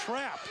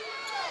 Trap.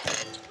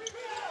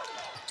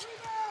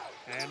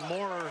 And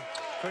Moore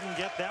couldn't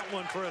get that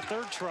one for a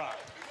 3rd try.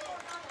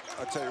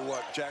 I tell you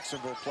what,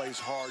 Jacksonville plays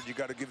hard. You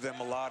got to give them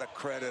a lot of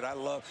credit.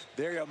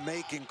 They are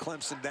making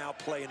Clemson now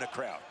play in a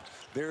crowd.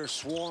 They're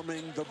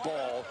swarming the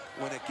ball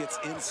when it gets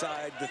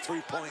inside the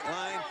three-point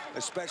line,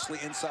 especially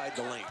inside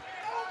the lane.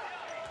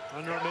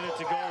 Under a minute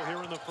to go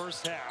here in the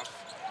first half.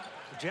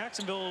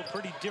 Jacksonville, a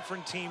pretty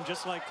different team,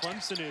 just like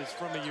Clemson is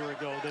from a year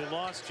ago. They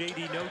lost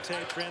J.D. Note,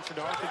 transferred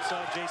to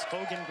Arkansas. Jace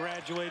Hogan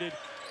graduated.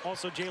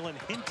 Also, Jalen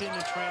Hinton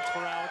to transfer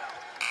out.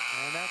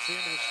 And that's the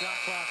end of the shot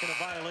clock and a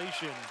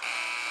violation.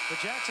 But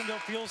Jacksonville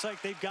feels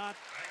like they've got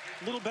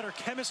a little better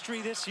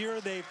chemistry this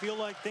year. They feel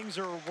like things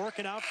are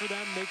working out for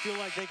them. They feel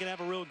like they can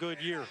have a real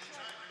good year.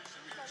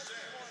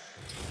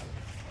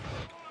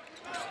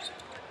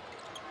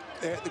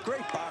 The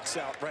great box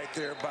out right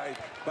there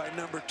by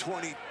number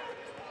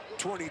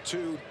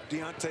 22,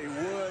 Deontay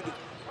Wood.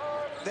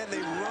 Then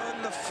they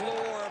run the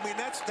floor. I mean,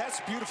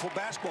 that's beautiful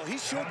basketball. He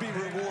should be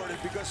rewarded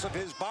because of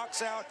his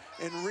box out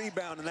and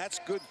rebound, and that's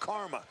good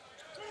karma.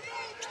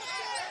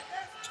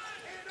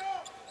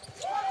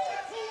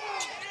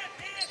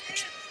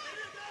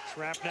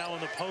 Trap now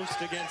in the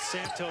post against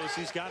Santos.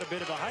 He's got a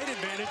bit of a height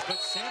advantage, but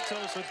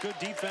Santos with good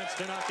defense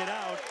to knock it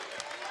out.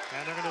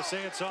 And they're going to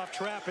say it's off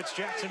Trap. It's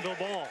Jacksonville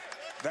ball.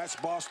 That's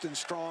Boston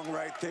strong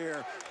right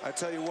there. I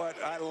tell you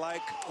what, I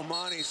like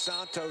Omani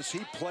Santos. He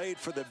played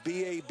for the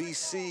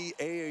BABC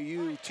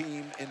AAU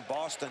team in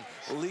Boston.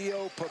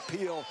 Leo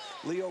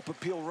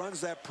Papil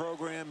runs that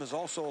program, is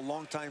also a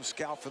longtime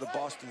scout for the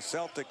Boston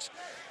Celtics.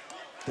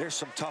 There's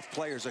some tough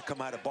players that come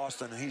out of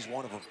Boston, and he's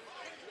one of them.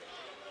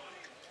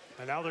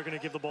 And now they're going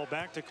to give the ball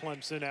back to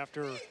Clemson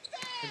after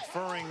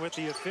conferring with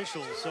the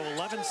officials. So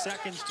 11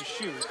 seconds to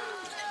shoot.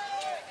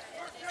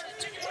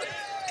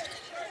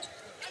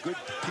 Good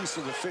piece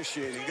of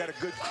officiating. You got a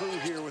good crew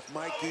here with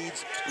Mike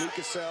Eads,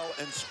 Lucas L,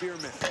 and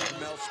Spearman,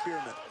 Mel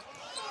Spearman.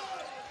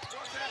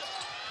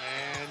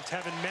 And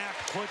Tevin Mack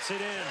puts it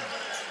in.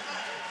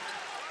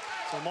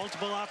 So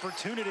multiple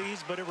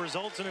opportunities, but it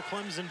results in a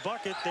Clemson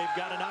bucket. They've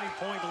got a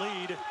 9-point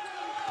lead.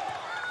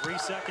 3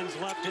 seconds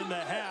left in the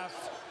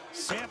half.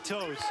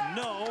 Santos,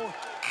 no.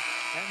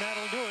 And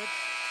that'll do it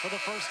for the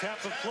first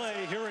half of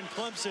play here in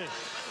Clemson.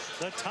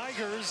 The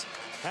Tigers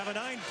have a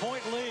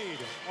 9-point lead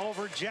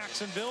over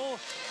Jacksonville.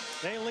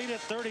 They lead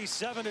at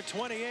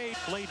 37-28.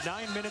 Played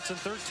 9 minutes and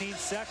 13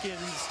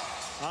 seconds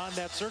on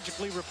that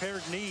surgically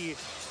repaired knee.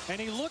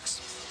 And he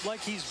looks like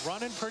he's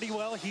running pretty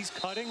well. He's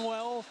cutting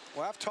well.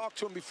 Well, I've talked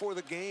to him before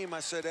the game. I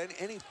said,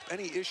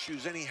 any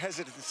issues, any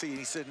hesitancy? And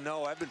he said,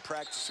 no, I've been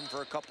practicing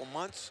for a couple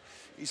months.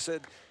 He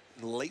said,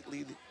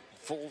 lately,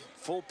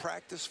 full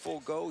practice,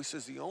 full go. He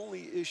says the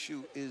only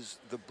issue is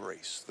the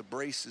brace. The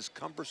brace is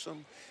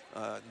cumbersome.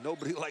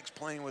 Nobody likes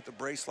playing with a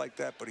brace like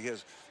that, but he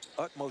has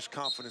utmost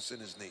confidence in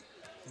his knee.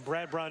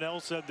 Brad Brownell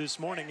said this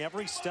morning,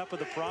 every step of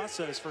the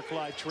process for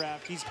Clyde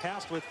Trapp, he's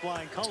passed with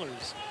flying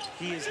colors.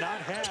 He has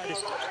not had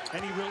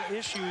any real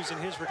issues in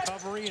his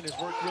recovery and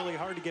has worked really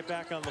hard to get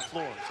back on the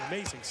floor. It's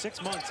amazing.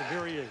 6 months, and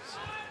here he is.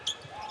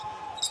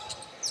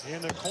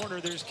 In the corner,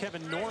 there's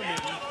Kevin Norman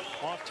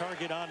off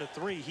target on a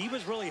 3. He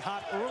was really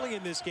hot early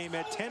in this game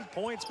at 10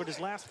 points, but his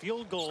last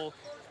field goal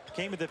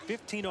came at the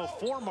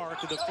 15:04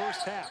 mark of the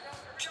first half.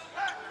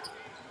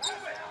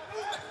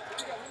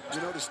 You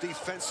notice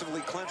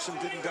defensively,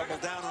 Clemson didn't double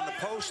down on the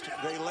post.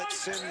 They let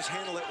Sims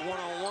handle it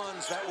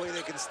one-on-ones. That way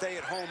they can stay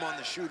at home on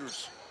the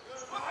shooters.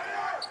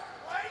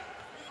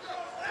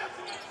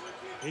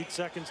 8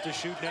 seconds to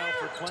shoot now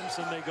for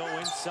Clemson. They go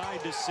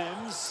inside to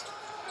Sims.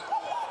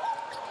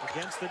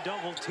 Against the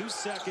double, 2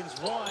 seconds,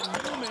 1.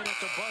 Newman at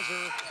the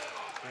buzzer,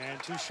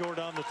 and too short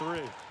on the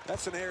 3.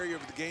 That's an area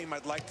of the game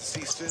I'd like to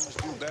see Sims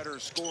do better,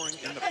 scoring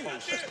in the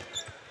post.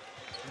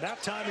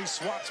 That time he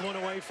swats one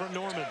away from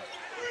Norman.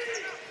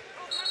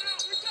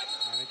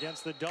 And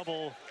against the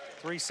double,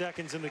 3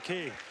 seconds in the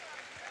key.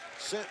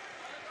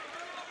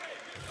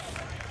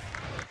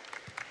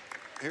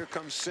 Here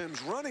comes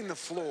Sims running the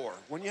floor.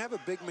 When you have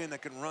a big man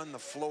that can run the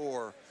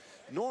floor,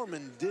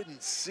 Norman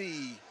didn't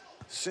see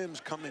Sims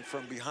coming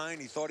from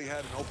behind. He thought he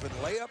had an open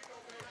layup,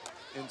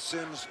 and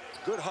Sims,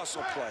 good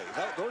hustle play.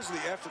 Those are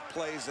the effort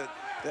plays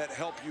that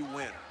help you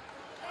win.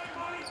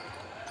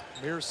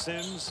 Amir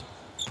Sims,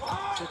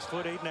 6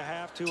 foot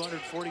 8.5,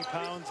 240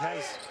 pounds,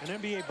 has an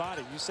NBA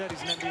body. You said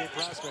he's an NBA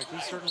prospect. He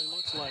certainly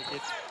looks like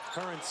it.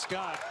 Curran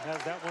Scott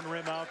has that one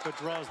rim out, but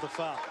draws the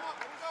foul.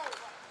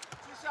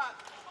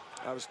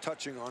 I was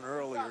touching on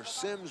earlier,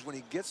 Sims, when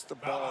he gets the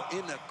ball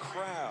in the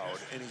crowd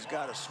and he's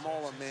got a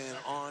smaller man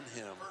on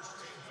him,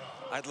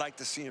 I'd like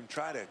to see him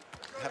try to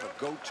have a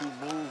go-to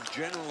move,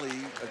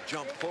 generally a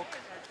jump hook.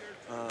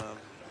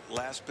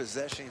 Last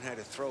possession, he had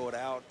to throw it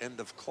out,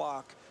 end of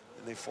clock,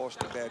 and they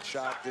forced a bad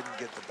shot, didn't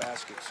get the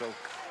basket. So,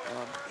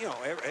 you know,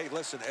 hey,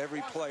 listen,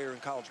 every player in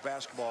college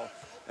basketball,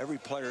 every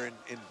player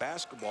in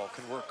basketball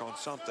can work on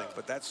something,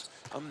 but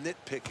I'm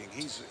nitpicking.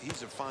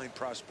 He's a fine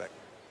prospect.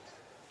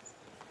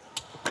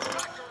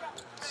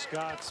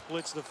 Scott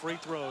splits the free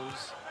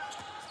throws.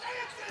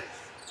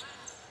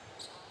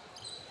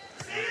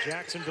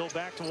 Jacksonville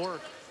back to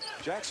work.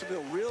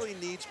 Jacksonville really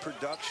needs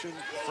production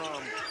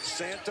from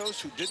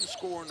Santos, who didn't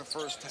score in the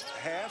first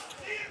half,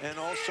 and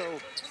also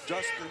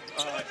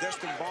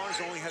Destin Barnes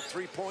only had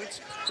 3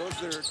 points.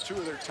 Those are 2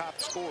 of their top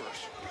scorers.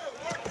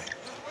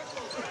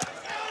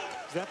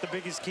 Is that the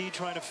biggest key,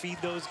 trying to feed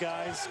those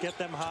guys, get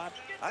them hot?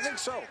 I think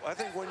so. I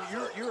think when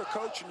you're a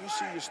coach and you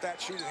see your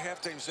stat sheet at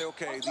halftime, you say,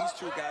 okay, these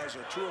 2 guys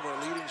are 2 of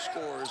our leading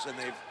scorers, and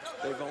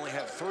they've only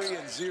had 3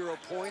 and 0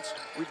 points.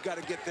 We've got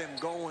to get them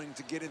going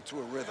to get into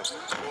a rhythm.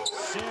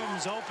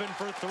 Sims open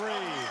for 3.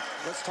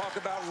 Let's talk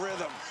about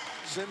rhythm.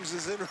 Sims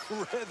is in a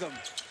rhythm.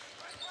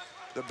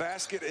 The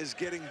basket is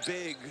getting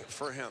big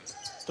for him.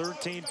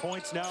 13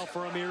 points now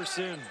for Amir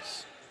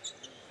Sims.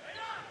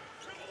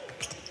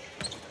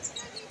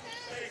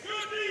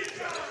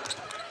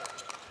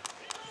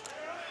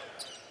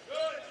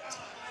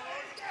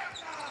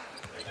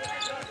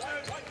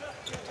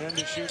 Ten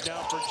to shoot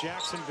now for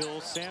Jacksonville.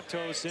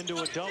 Santos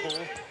into a double.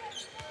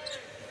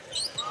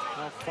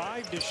 Now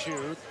 5 to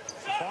shoot.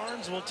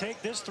 Barnes will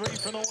take this 3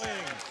 from the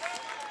wing.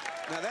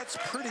 Now that's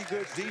pretty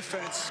good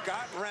defense.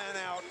 Scott ran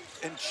out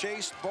and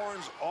chased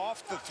Barnes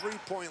off the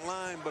 3-point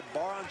line, but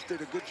Barnes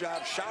did a good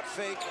job. Shot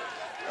fake,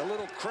 a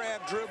little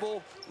crab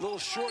dribble, a little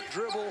short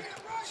dribble,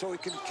 so he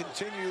can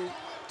continue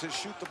to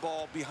shoot the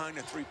ball behind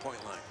the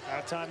 3-point line.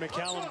 That time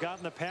McCallum got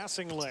in the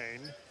passing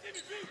lane.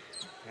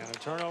 And a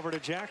turnover to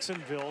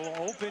Jacksonville.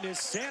 Open is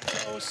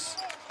Santos,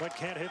 but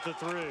can't hit the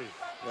 3.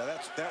 Yeah,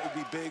 that would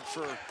be big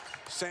for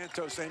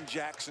Santos and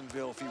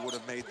Jacksonville if he would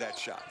have made that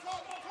shot.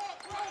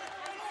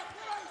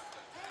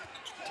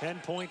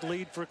 10-point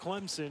lead for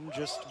Clemson.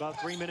 Just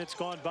about 3 minutes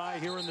gone by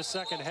here in the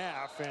second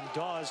half, and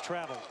Dawes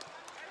traveled.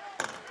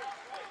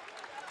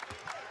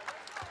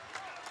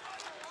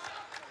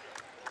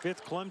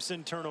 Fifth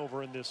Clemson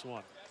turnover in this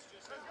one.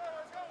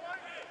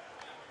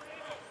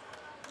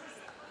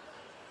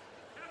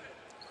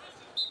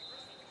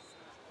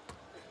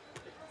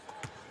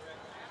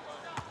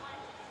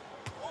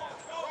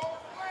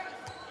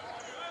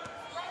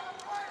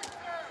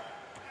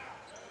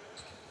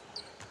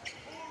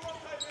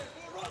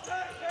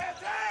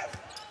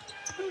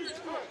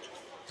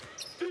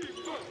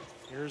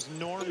 Here's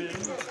Norman.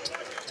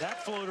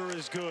 That floater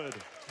is good.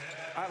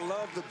 I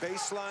love the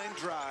baseline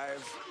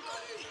drive.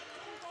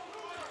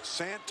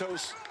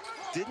 Santos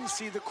didn't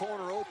see the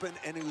corner open,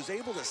 and he was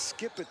able to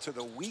skip it to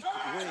the weak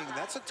wing.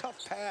 That's a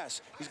tough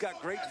pass. He's got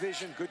great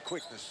vision, good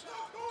quickness.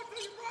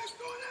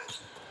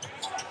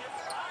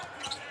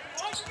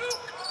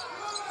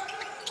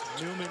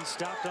 Newman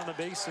stopped on the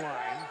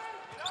baseline.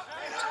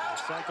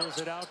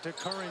 Cycles it out to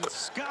Curran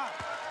Scott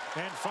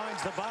and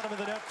finds the bottom of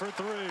the net for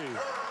 3.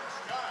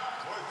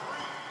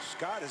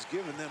 Scott has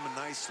given them a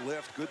nice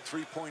lift. Good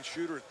 3-point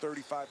shooter at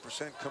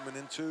 35% coming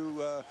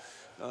into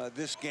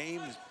this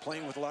game. He's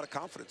playing with a lot of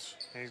confidence.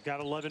 And he's got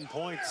 11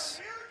 points.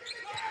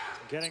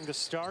 Getting the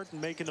start and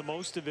making the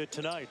most of it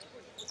tonight.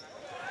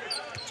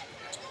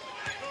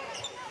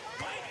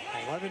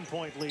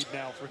 11-point lead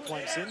now for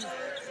Clemson.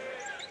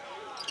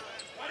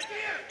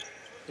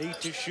 8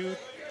 to shoot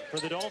for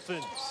the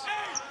Dolphins.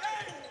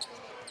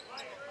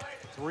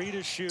 3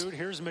 to shoot.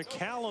 Here's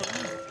McCallum.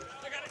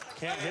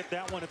 Can't hit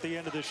that one at the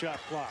end of the shot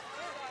clock.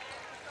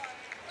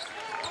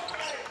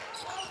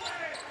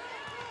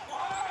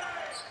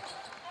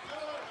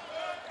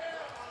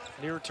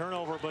 Near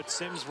turnover, but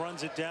Sims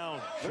runs it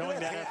down,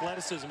 showing that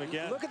athleticism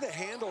again. Look at the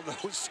handle,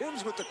 though.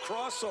 Sims with the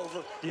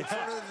crossover in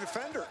front of the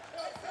defender.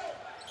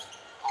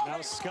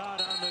 Now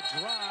Scott on the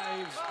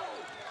drive,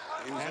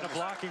 and a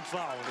blocking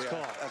foul is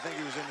called. I think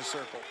he was in the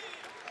circle.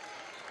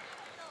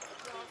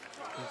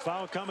 And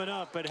foul coming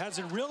up, but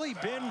hasn't really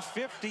been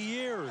 50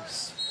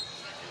 years.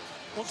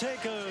 We'll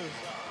take a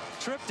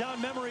trip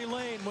down memory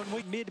lane when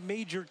we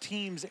mid-major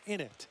teams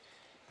in it,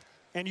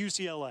 and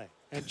UCLA.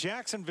 And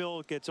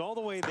Jacksonville gets all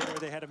the way there.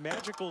 They had a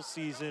magical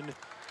season,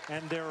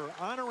 and they're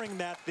honoring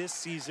that this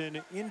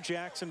season in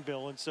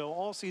Jacksonville. And so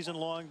all season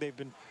long, they've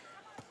been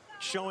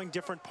showing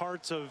different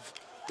parts of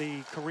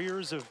the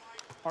careers of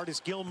Artis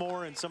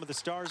Gilmore and some of the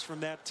stars from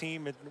that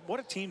team. And what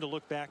a team to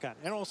look back on.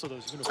 And also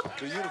those uniforms.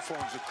 The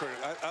uniforms are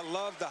critical. I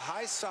love the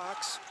high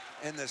socks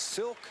and the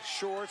silk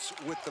shorts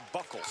with the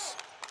buckles.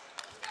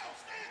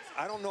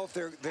 I don't know if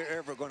they're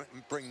ever going to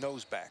bring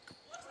those back.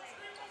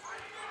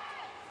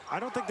 I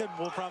don't think that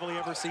we'll probably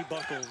ever see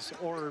buckles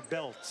or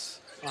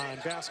belts on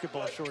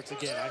basketball shorts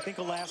again. I think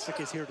elastic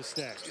is here to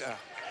stay.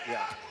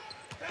 Yeah.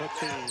 But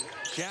the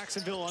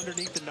Jacksonville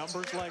underneath the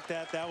numbers like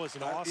that, that was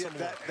an awesome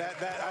look.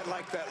 I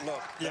like that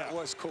look. Yeah. That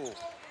was cool.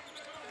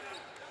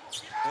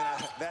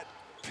 And that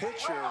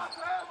picture of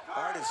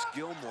Artis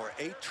Gilmore,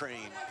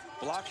 A-Train,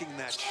 blocking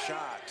that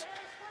shot,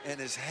 and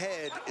his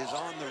head is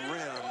on the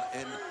rim,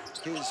 and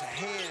his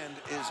hand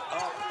is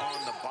up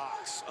on the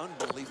box.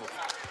 Unbelievable.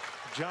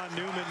 John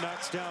Newman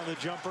knocks down the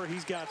jumper.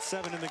 He's got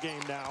 7 in the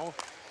game now.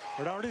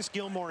 But Artis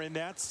Gilmore in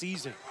that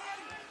season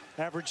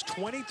averaged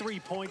 23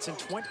 points and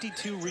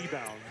 22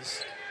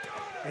 rebounds.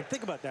 And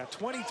think about that,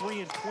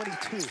 23 and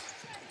 22.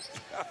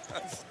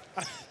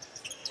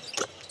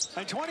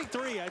 And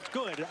 23, that's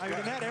good. I mean,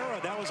 in that era,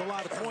 that was a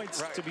lot of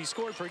points to be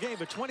scored per game,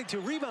 but 22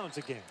 rebounds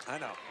a game. I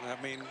know.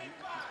 I mean,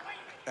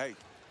 hey,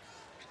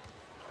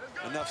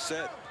 enough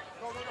said.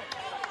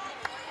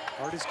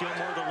 Artis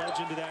Gilmore, the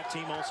legend of that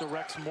team. Also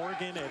Rex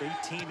Morgan at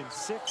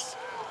 18-6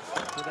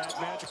 for that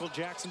magical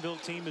Jacksonville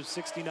team of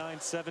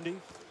 69-70.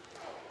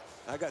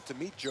 I got to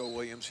meet Joe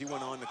Williams. He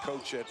went on to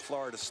coach at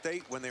Florida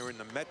State when they were in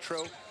the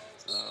Metro.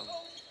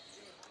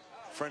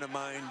 Friend of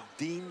mine,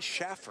 Dean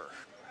Schaffer,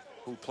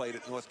 who played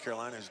at North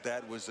Carolina. His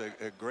dad was a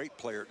great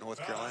player at North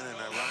Carolina, and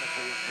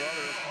ironically, his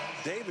brother,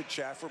 David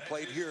Schaffer,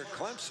 played here at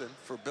Clemson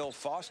for Bill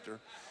Foster.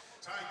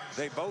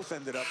 They both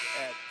ended up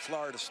at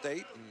Florida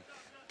State and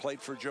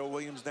played for Joe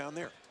Williams down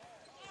there.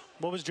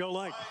 What was Joe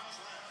like?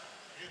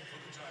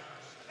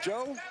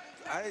 Joe,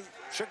 I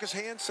shook his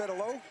hand, said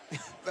hello.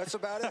 That's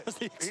about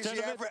it. He's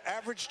the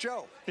average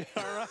Joe. Yeah,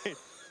 all right.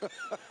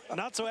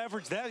 Not so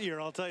average that year,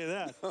 I'll tell you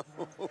that.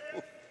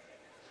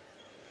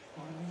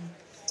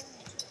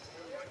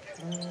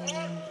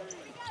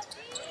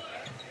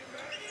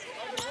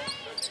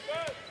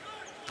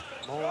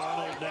 Mo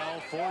Arnold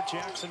now for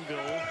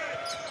Jacksonville.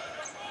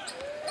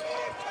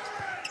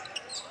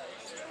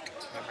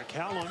 And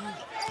McCallum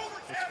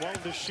with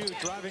 12 to shoot,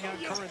 driving on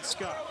Curran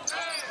Scott.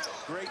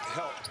 Great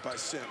help by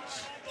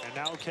Sims. And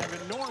now Kevin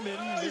Norman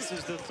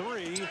misses the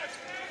three.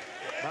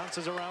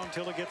 Bounces around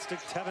till it gets to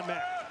Tevin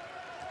Mack.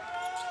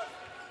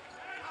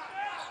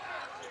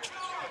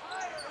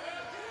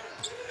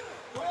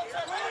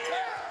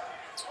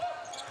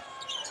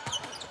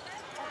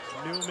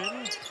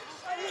 Newman,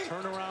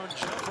 turnaround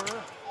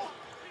jumper.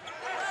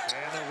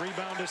 And a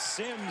rebound to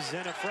Sims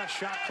and a fresh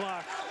shot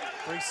clock.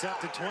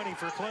 Reset to 20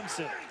 for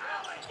Clemson.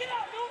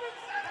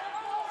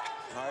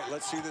 All right,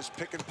 let's see this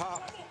pick and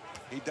pop.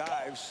 He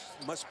dives.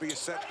 Must be a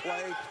set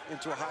play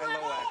into a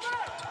high-low action.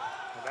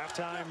 And that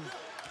time,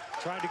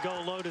 trying to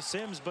go low to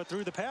Sims, but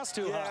threw the pass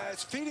too high. Yeah,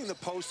 it's feeding the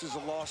post is a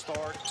lost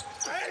art.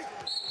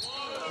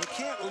 You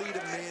can't lead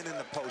a man in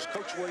the post.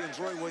 Coach Williams,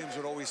 Roy Williams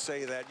would always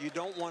say that. You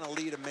don't want to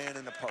lead a man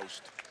in the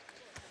post.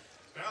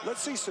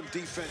 Let's see some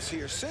defense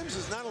here. Sims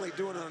is not only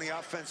doing it on the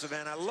offensive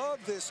end. I love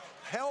this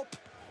help.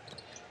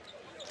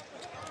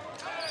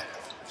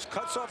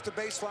 Cuts off the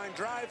baseline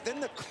drive, then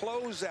the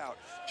closeout.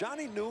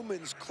 Johnny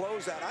Newman's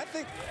closeout. I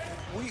think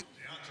we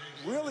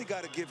really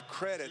got to give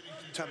credit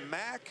to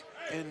Mack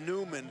and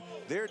Newman.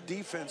 Their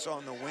defense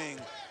on the wing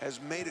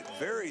has made it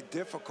very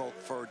difficult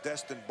for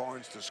Destin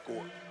Barnes to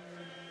score.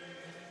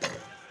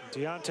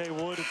 Deontay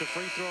Wood at the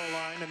free throw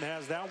line and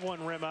has that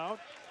one rim out.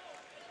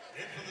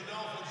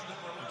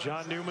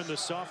 John Newman, the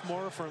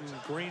sophomore from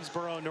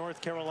Greensboro,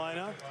 North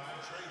Carolina.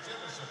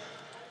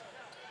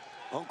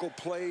 Uncle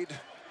played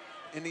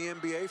in the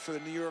NBA for the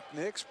New York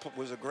Knicks,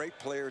 was a great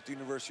player at the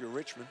University of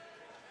Richmond.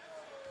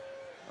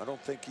 I don't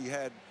think he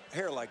had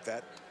hair like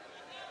that.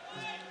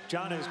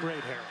 John has great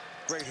hair.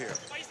 Great hair.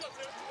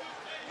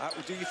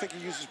 Do you think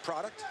he uses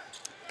product?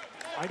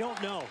 I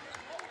don't know,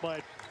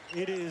 but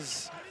it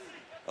is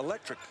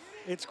electric.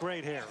 It's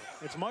great hair.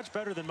 It's much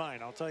better than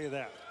mine, I'll tell you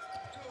that.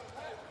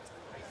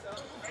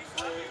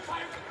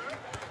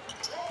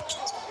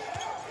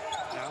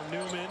 Now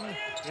Newman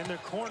in the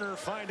corner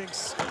finding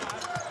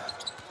Scott.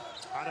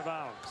 Out of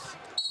bounds.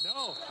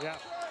 No, yeah.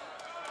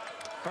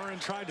 Curran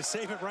tried to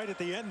save it right at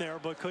the end there,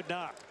 but could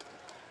not.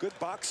 Good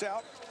box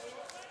out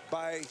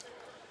by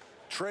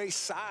Trey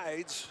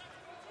Sides,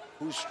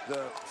 who's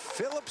the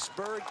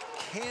Phillipsburg,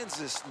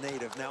 Kansas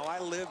native. Now, I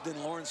lived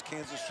in Lawrence,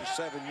 Kansas for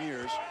 7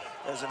 years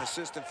as an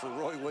assistant for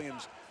Roy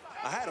Williams.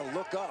 I had to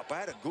look up. I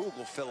had to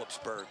Google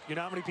Phillipsburg. You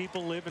know how many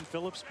people live in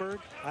Phillipsburg?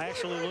 I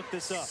actually looked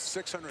this up.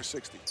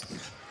 660.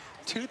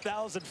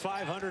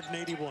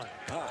 2,581.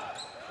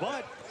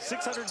 But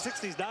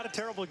 660 is not a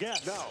terrible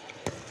guess. No.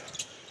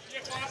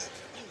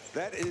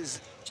 That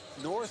is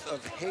north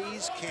of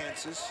Hayes,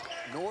 Kansas,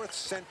 north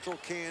central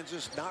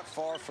Kansas, not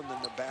far from the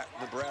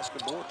Nebraska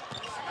border.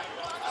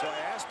 So I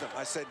asked him,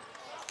 I said,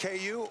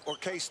 KU or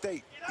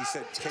K-State? He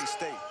said,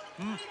 K-State.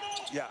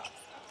 Yeah.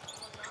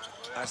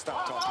 I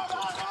stopped talking to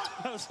him.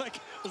 I was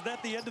like, was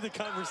that the end of the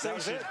conversation? That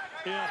was it.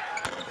 Yeah.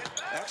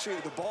 Actually,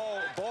 his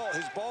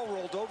ball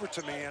rolled over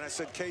to me, and I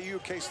said, KU,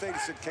 K-State. He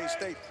said,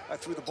 K-State. I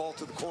threw the ball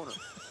to the corner.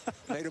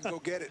 Made him go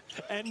get it.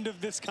 End of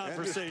this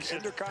conversation.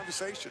 End of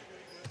conversation.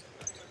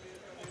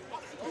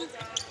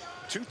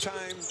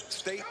 Two-time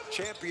state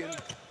champion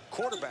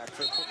quarterback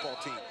for the football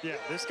team. Yeah,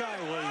 this guy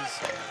was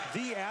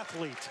the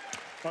athlete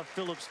of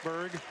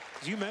Phillipsburg.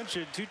 As you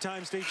mentioned,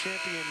 two-time state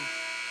champion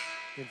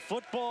in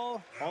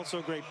football, also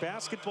a great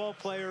basketball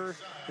player.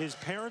 His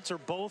parents are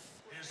both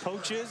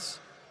coaches,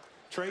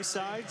 Trey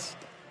Sides.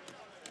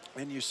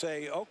 And you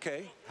say,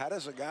 okay, how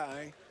does a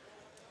guy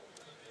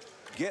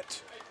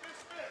get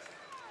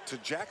to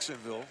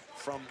Jacksonville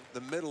from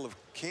the middle of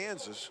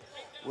Kansas?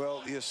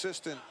 Well, the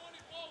assistant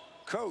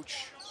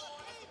coach,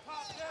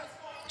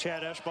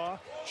 Chad Eschbaugh.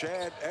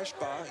 Chad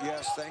Eschbaugh,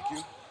 yes, thank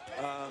you.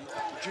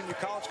 Junior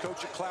college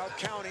coach at Cloud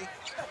County,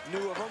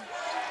 knew of him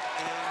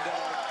and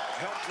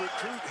helped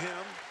recruit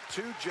him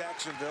to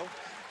Jacksonville,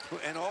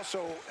 and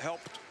also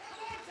helped.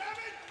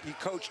 He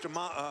coached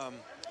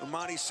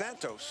Amani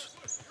Santos.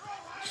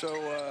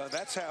 So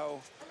that's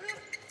how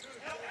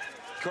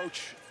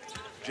Coach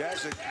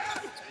Jazic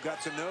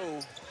got to know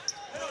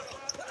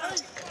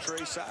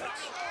Trey Sides.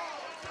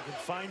 You can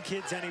find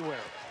kids anywhere.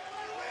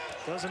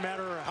 Doesn't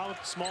matter how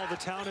small the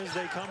town is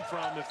they come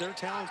from. If they're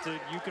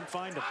talented, you can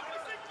find them.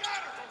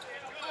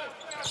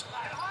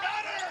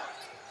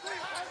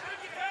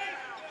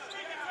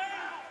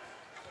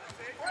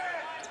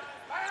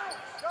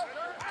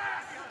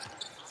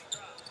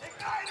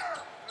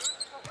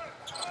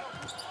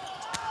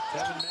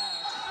 Kevin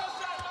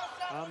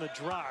Mack on the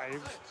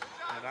drive,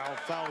 and now a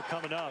foul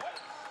coming up.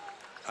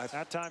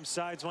 That time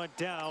Sides went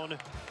down.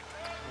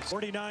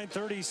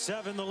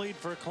 49-37 the lead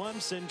for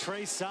Clemson.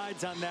 Trey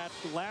Sides on that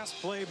last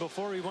play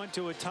before he went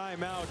to a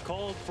timeout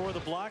called for the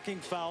blocking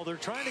foul. They're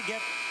trying to get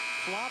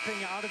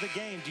flopping out of the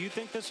game. Do you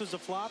think this was a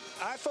flop?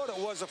 I thought it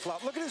was a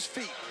flop. Look at his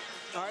feet.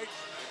 All right.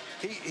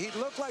 He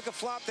looked like a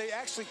flop. They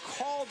actually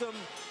called him,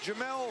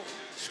 Jamel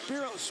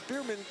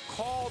Spearman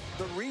called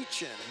the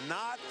reach in,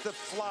 not the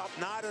flop,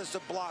 not as a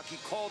block. He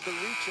called the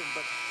reach in,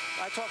 but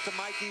I talked to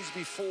Mike Eaves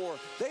before.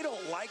 They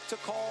don't like to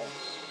call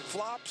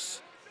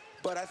flops,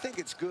 but I think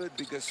it's good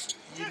because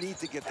you need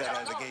to get that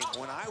out of the game.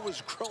 When I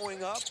was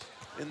growing up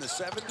in the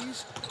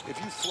 70s, if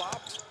you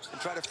flopped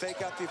and try to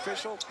fake out the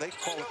official, they'd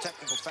call a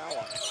technical foul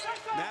on it.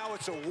 Now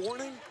it's a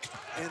warning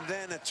and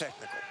then a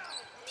technical.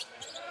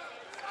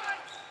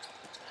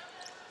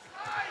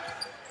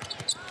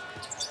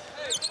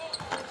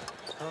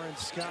 Curran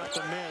Scott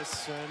the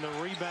miss, and the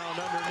rebound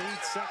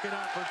underneath. Second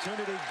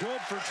opportunity,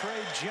 good for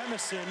Trey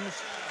Jemison.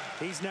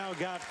 He's now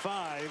got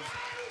 5.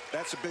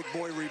 That's a big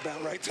boy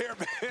rebound right there,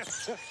 man.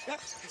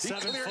 He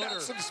cleared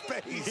out some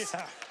space.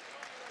 Yeah.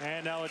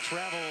 And now a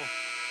travel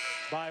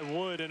by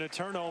Wood and a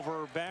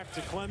turnover back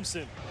to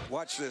Clemson.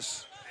 Watch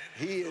this.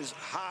 He is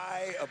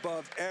high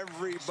above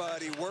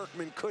everybody.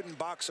 Workman couldn't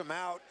box him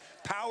out.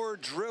 Power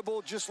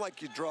dribble, just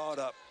like you draw it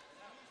up.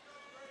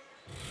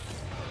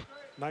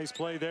 Nice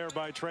play there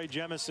by Trey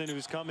Jemison,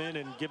 who's come in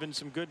and given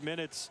some good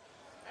minutes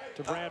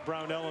to Brad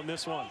Brownell in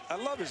this one. I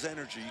love his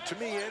energy. To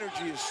me,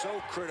 energy is so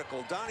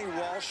critical. Donnie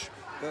Walsh,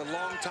 the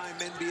longtime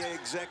NBA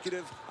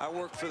executive. I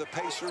worked for the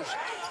Pacers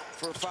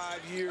for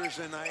 5 years,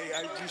 and I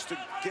used to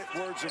get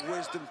words of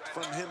wisdom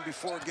from him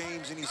before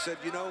games, and he said,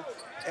 you know,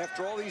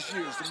 after all these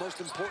years, the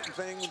most important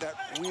thing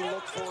that we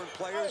look for in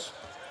players,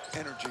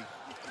 energy.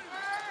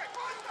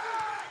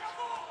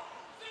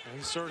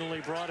 He certainly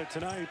brought it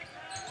tonight.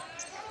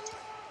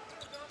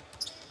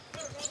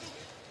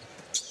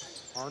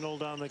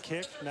 Arnold on the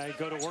kick. Now you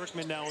go to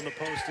Workman now in the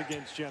post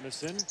against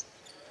Jemison.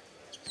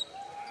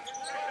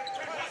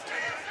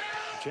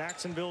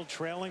 Jacksonville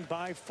trailing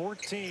by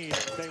 14.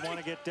 They want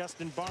to get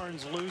Destin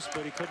Barnes loose,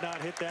 but he could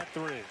not hit that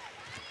 3.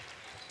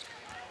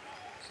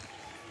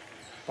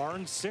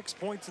 Barnes 6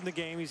 points in the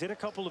game. He's hit a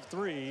couple of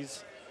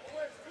threes.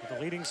 The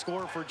leading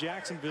scorer for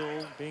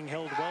Jacksonville being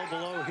held well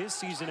below his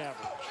season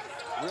average.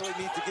 Really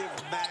need to give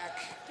Mack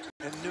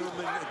and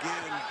Newman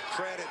again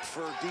credit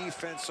for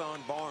defense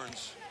on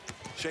Barnes.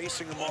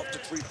 Chasing him off the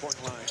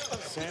three-point line.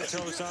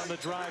 Santos on the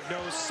drive, no.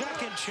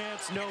 Second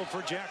chance, no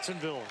for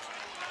Jacksonville.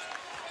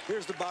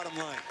 Here's the bottom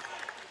line.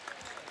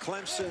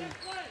 Clemson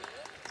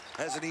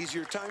has an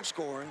easier time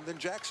scoring than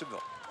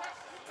Jacksonville.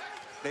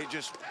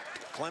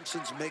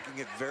 Clemson's making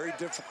it very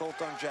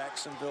difficult on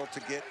Jacksonville to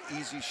get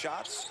easy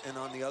shots, and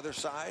on the other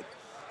side,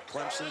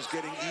 Clemson's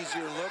getting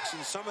easier looks,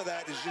 and some of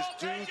that is just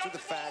due to the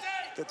fact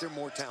that they're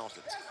more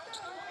talented.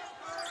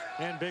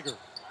 And bigger.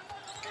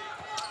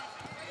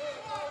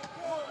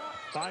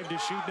 5 to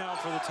shoot now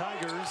for the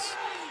Tigers.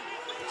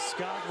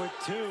 Scott with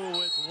 2,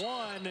 with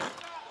 1,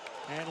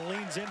 and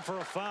leans in for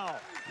a foul.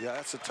 Yeah,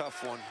 that's a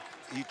tough one.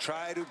 You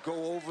try to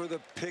go over the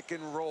pick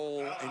and roll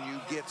and you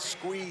get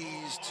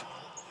squeezed.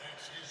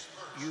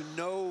 You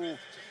know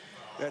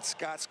that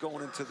Scott's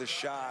going into the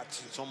shot.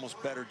 It's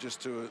almost better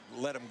just to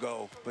let him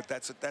go, but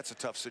that's a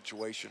tough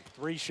situation.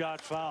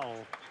 3-shot foul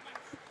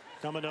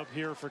coming up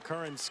here for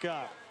Curran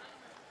Scott.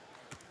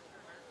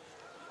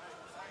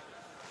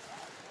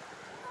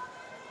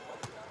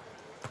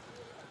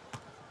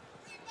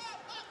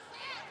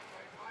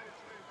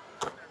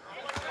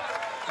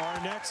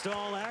 Our next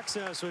All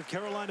Access with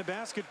Carolina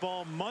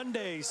basketball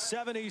Monday,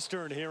 7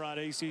 Eastern here on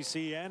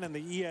ACCN and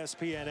the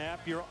ESPN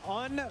app. Your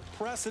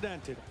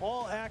unprecedented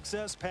All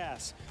Access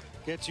pass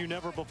gets you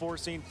never before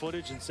seen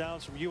footage and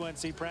sounds from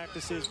UNC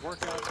practices,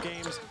 workouts,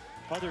 games,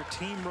 other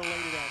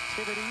team-related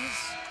activities.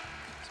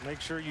 So make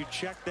sure you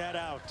check that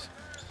out.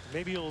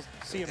 Maybe you'll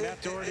see a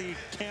Matt Doherty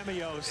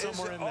cameo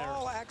somewhere in there.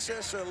 All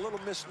Access a little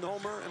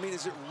misnomer? I mean,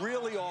 is it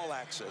really All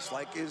Access?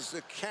 Like, is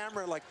the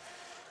camera like...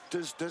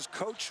 Does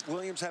Coach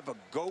Williams have a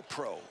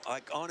GoPro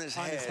like on his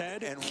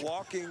head and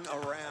walking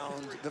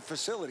around the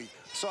facility?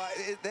 So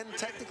then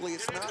technically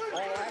it's not All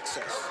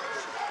Access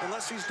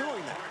unless he's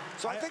doing that.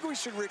 So I think we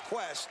should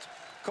request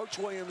Coach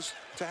Williams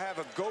to have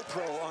a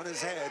GoPro on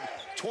his head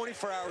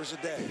 24 hours a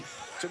day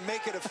to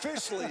make it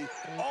officially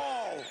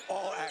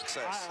all Access.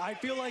 access. I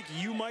feel like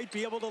you might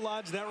be able to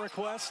lodge that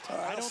request.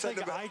 I don't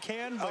think I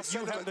can, but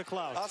you have the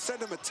clout. I'll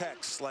send him a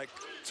text like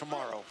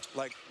tomorrow,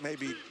 like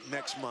maybe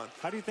next month.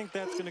 How do you think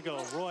that's going to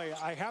go? Roy,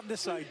 I have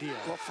this idea.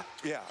 Well,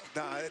 yeah,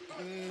 not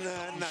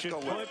you should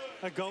put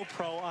a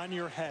GoPro on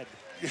your head.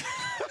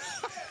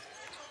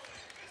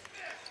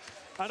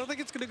 I don't think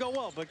it's going to go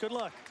well, but good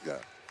luck. Yeah,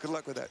 good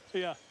luck with that.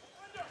 Yeah.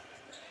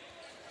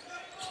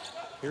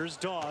 Here's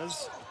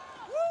Dawes.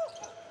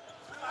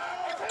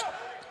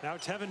 Now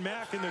Tevin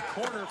Mack in the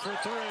corner for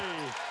three.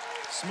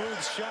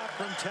 Smooth shot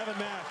from Tevin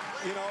Mack.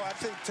 You know, I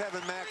think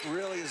Tevin Mack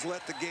really has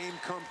let the game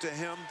come to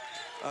him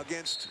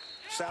against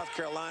South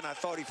Carolina. I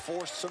thought he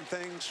forced some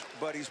things,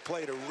 but he's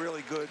played a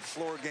really good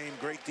floor game,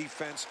 great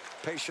defense,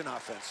 patient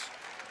offense.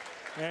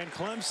 And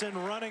Clemson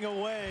running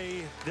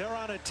away. They're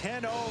on a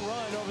 10-0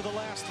 run over the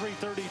last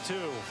 3:32.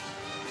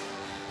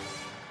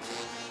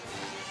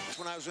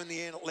 When I was in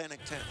the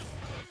Atlantic 10.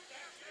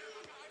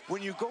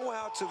 When you go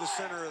out to the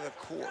center of the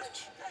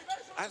court,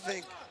 I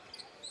think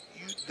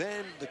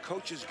then the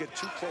coaches get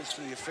too close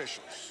to the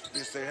officials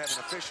because they have an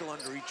official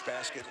under each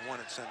basket and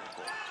one at center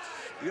court.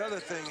 The other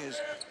thing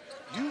is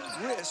you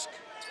risk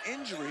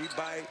injury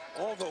by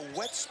all the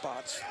wet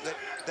spots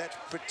that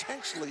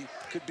potentially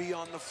could be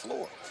on the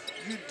floor.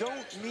 You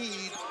don't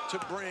need to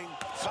bring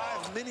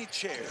 5 mini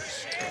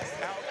chairs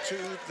out to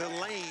the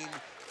lane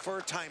for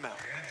a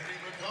timeout.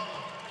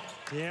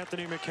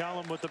 Anthony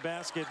McCallum with the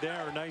basket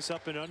there. Nice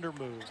up and under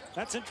move.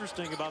 That's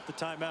interesting about the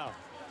timeout.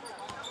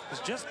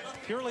 It's just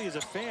purely as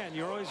a fan,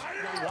 you're always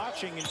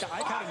watching, and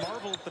I kind of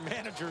marvel at the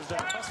managers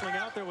that are hustling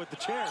out there with the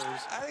chairs.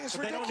 I think it's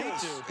ridiculous. They don't need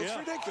to. It's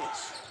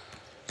ridiculous.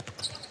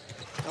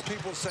 Now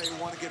people say you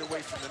want to get away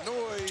from the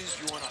noise,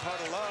 you want to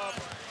huddle up.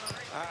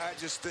 I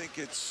just think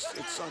it's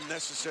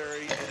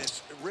unnecessary and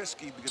it's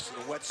risky because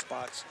of the wet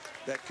spots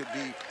that could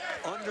be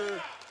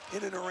under,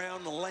 in and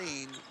around the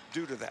lane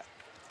due to that.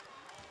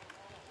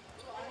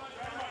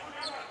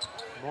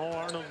 Mo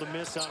Arnold the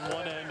miss on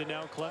one end, and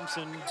now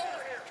Clemson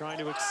trying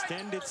to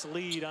extend its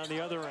lead on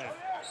the other end.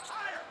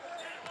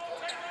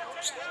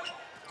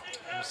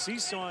 They're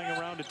seesawing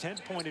around a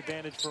 10-point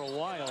advantage for a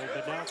while,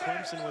 but now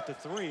Clemson with the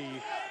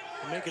three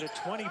to make it a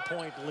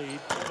 20-point lead.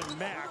 And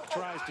Mack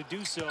tries to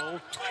do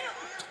so,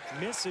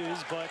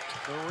 misses, but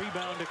the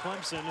rebound to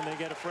Clemson, and they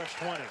get a fresh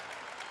 20.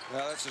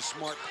 Well, that's a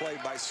smart play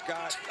by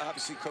Scott.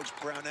 Obviously, Coach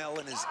Brownell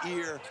in his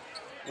ear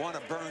want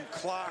to burn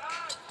clock.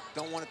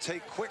 Don't want to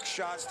take quick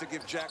shots to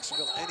give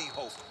Jacksonville any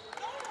hope.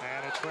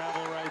 And a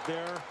travel right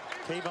there.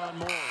 Kayvon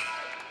Moore.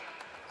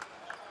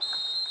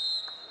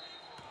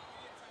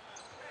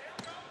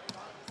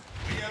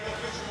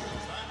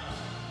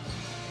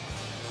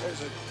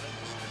 There's a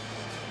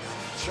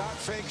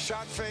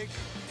shot fake,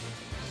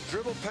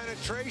 dribble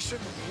penetration.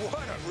 What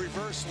a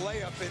reverse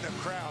layup in the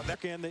crowd.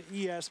 And the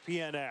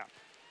ESPN app.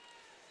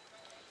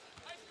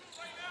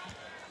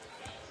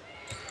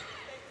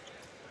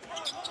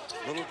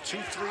 Little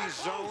 2-3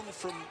 zone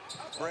from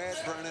Brad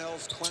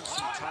Brownell's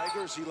Clemson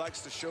Tigers. He likes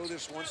to show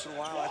this once in a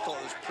while. I thought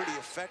it was pretty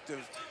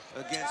effective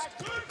against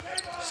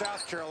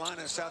South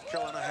Carolina. South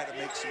Carolina had to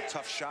make some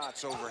tough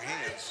shots over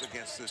hands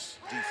against this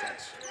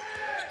defense.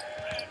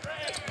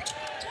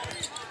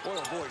 Boy,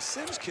 oh boy,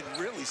 Sims can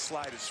really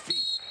slide his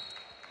feet.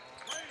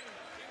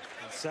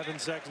 And 7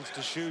 seconds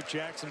to shoot.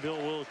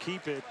 Jacksonville will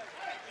keep it.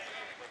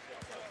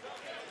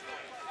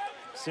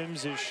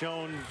 Sims has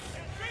shown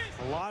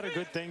a lot of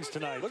good things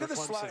tonight. Look at the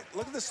Clemson. slide.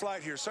 Look at the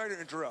slide here. Sorry to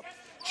interrupt.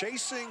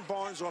 Chasing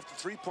Barnes off the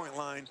three-point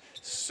line.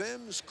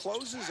 Sims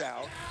closes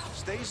out,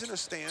 stays in a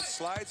stance,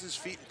 slides his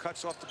feet, and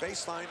cuts off the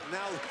baseline.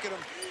 Now look at him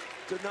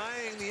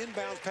denying the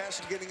inbound pass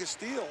and getting a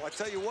steal. I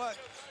tell you what,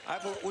 I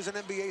was an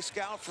NBA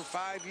scout for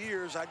 5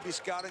 years. I'd be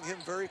scouting him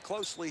very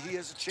closely. He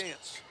has a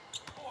chance.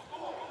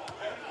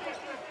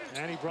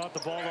 And he brought the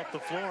ball up the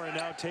floor and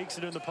now takes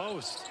it in the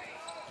post.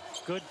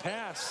 Good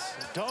pass.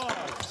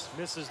 Dawes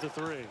misses the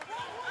three.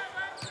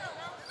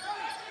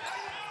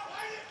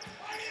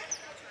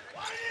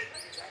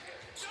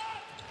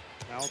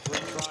 Now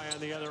three try on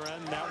the other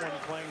end. That one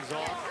clangs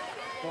off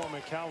for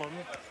McCallum.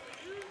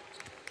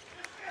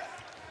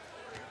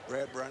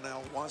 Brad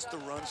Brownell wants to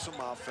run some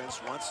offense,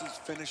 wants to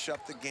finish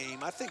up the game.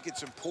 I think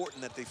it's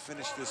important that they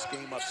finish this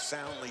game up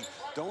soundly.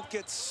 Don't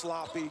get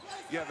sloppy.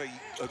 You have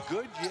a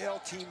good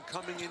Yale team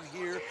coming in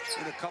here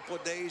in a couple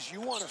of days. You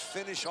want to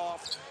finish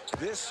off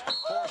this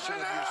portion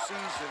of your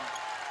season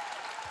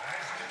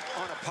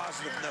on a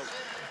positive note.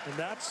 And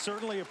that's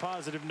certainly a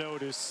positive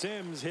note as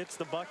Sims hits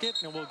the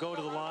bucket and will go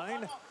to the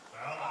line.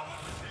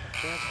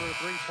 Chance for a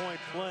three-point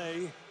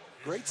play.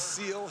 Great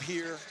seal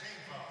here.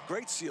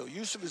 Great seal.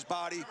 Use of his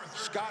body.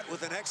 Scott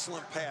with an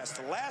excellent pass.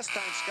 The last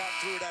time Scott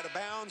threw it out of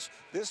bounds,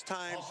 this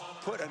time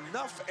put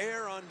enough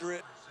air under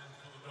it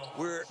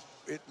where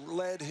it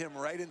led him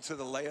right into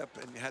the layup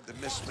and had the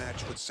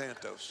mismatch with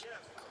Santos.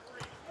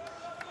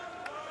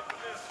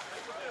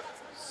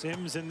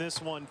 Sims in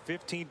this one,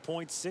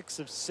 15.6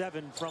 of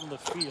 7 from the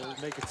field.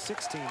 Make it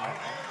 16 now.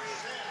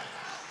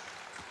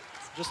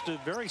 Just a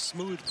very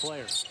smooth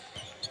player.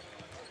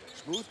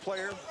 Smooth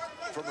player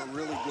from a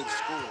really good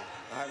school.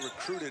 I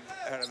recruited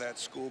out of that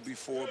school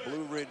before,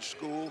 Blue Ridge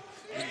School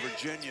in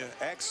Virginia.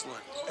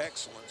 Excellent,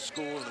 excellent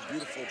school in a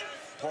beautiful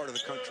part of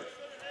the country.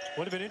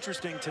 Would have been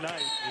interesting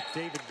tonight with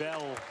David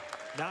Bell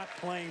not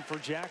playing for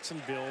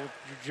Jacksonville.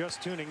 You're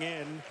just tuning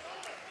in.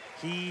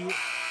 He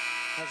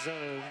has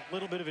a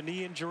little bit of a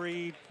knee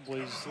injury,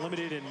 was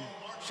limited in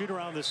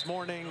shoot-around this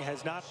morning,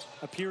 has not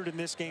appeared in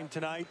this game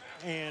tonight.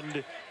 And,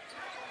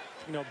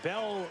 you know,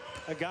 Bell,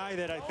 a guy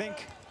that I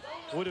think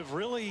would have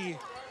really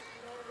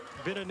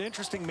been an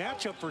interesting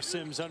matchup for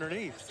Sims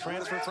underneath.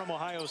 Transfer from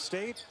Ohio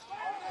State.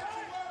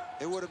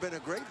 It would have been a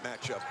great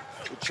matchup.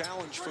 The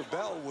challenge for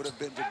Bell would have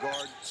been to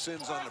guard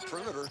Sims on the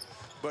perimeter,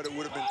 but it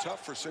would have been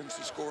tough for Sims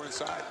to score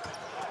inside.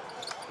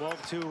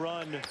 12-2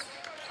 run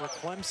for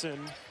Clemson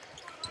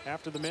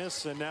after the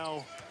miss, and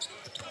now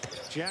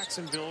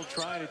Jacksonville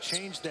trying to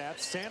change that.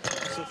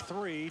 Santos a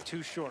three,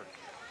 too short.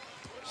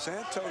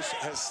 Santos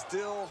has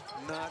still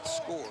not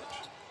scored.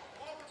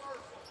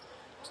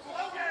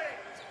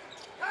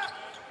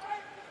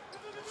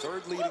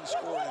 Third leading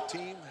scorer in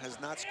the team, has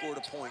not scored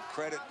a point.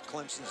 Credit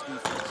Clemson's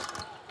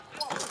defense.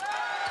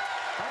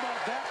 How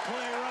about that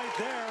play right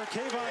there?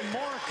 Kayvon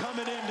Moore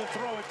coming in to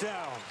throw it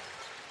down.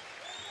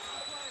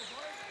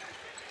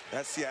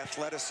 That's the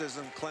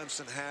athleticism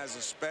Clemson has,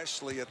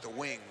 especially at the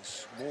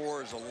wings.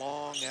 Moore is a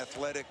long,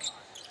 athletic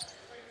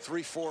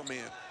 3-4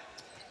 man.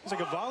 He's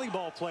like a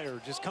volleyball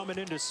player just coming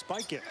in to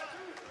spike it.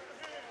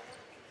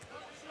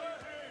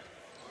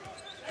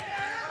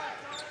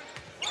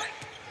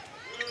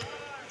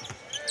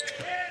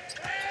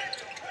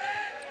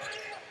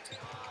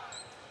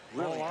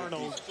 Really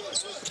Arnold.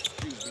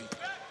 Excuse me,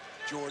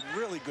 Jordan.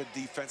 Really good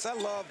defense. I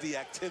love the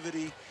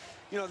activity.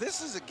 You know,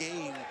 this is a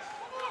game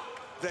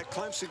that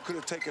Clemson could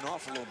have taken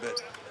off a little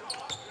bit.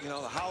 You know,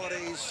 the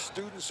holidays,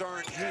 students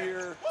aren't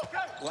here,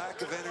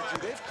 lack of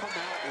energy. They've come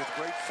out with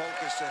great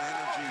focus and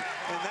energy,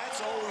 and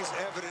that's always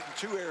evident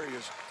in two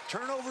areas: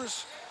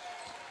 turnovers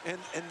and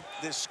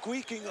the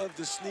squeaking of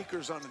the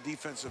sneakers on the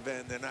defensive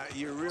end. And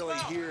you really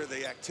hear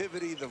the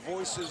activity, the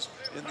voices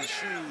in the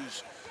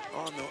shoes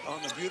on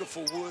the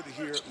beautiful wood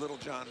here at Little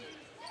John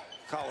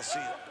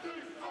Coliseum.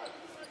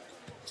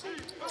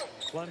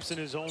 Clemson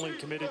has only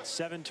committed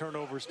 7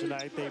 turnovers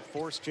tonight. They've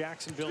forced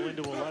Jacksonville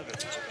into 11.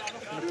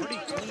 In a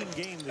pretty clean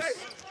game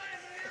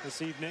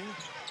this evening.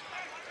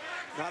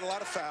 Not a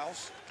lot of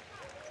fouls.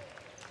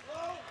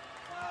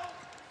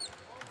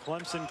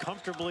 Clemson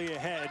comfortably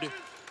ahead,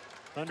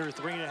 under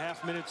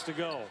 3.5 minutes to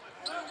go.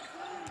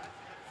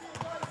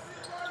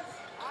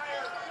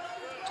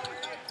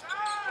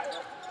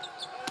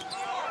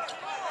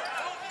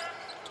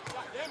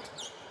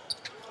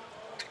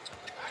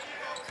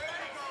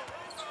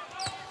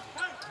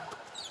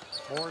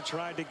 Moore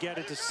tried to get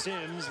it to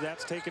Sims.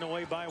 That's taken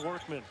away by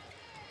Workman.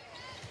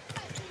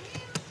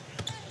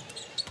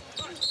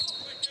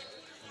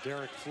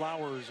 Derek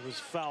Flowers was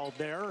fouled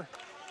there.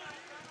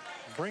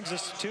 Brings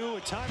us to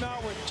a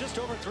timeout with just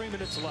over 3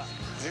 minutes left.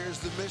 Here's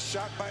the missed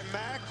shot by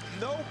Mack.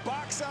 No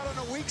box out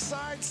on the weak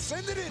side.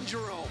 Send it in,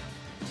 Jerome.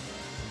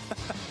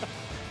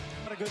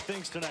 A lot of good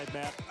things tonight,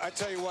 Matt. I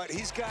tell you what,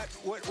 he's got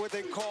what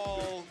they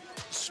call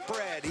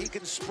spread. He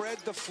can spread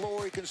the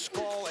floor. He can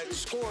score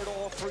at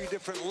all 3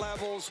 different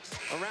levels.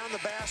 Around the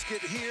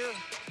basket here,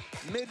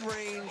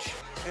 mid-range,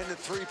 and the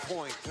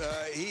 3-point.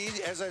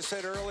 He, as I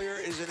said earlier,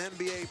 is an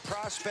NBA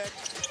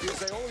prospect because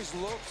they always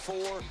look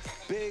for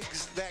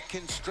bigs that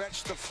can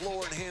stretch the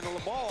floor and handle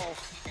the ball.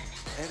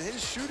 And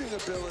his shooting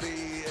ability,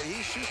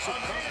 he shoots it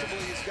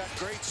comfortably. He's got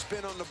great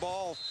spin on the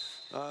ball.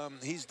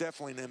 He's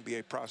definitely an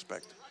NBA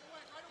prospect.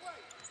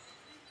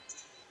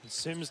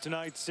 Sims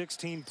tonight,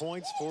 16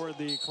 points for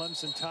the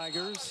Clemson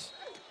Tigers.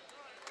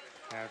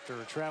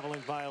 After a traveling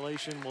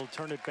violation, we'll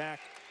turn it back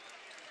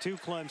to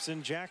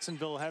Clemson.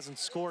 Jacksonville hasn't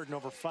scored in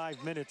over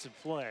 5 minutes of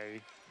play.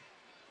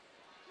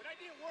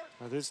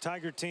 Now, this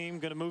Tiger team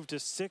going to move to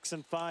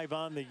 6-5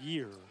 on the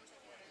year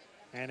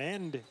and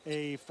end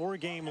a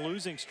 4-game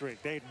losing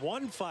streak. They had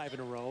won 5 in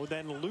a row,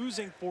 then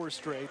losing 4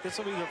 straight. This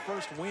will be their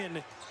first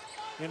win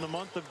in the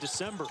month of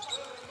December.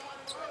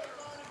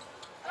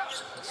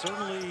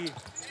 Certainly,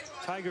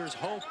 Tigers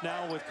hope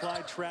now with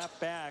Clyde Trapp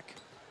back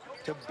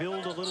to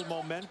build a little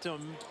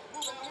momentum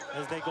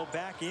as they go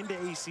back into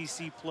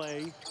ACC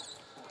play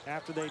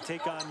after they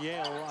take on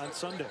Yale on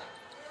Sunday.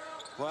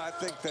 Well, I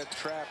think that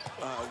Trapp,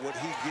 what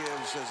he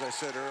gives, as I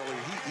said earlier,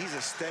 he's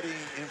a steadying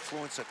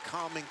influence, a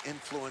calming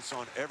influence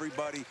on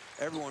everybody.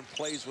 Everyone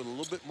plays with a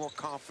little bit more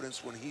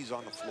confidence when he's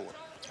on the floor.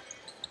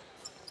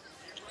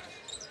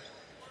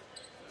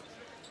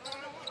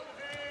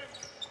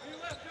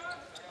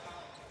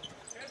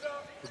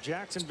 For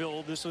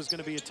Jacksonville, this was going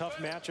to be a tough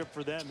matchup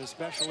for them,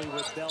 especially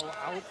with Bell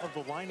out of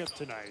the lineup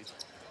tonight.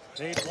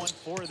 They've won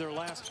 4 of their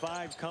last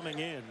 5 coming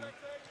in.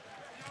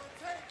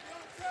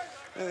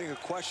 I think a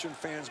question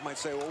fans might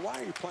say, well,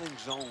 why are you playing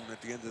zone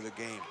at the end of the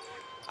game?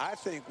 I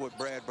think what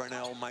Brad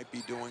Brownell might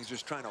be doing is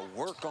just trying to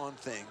work on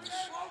things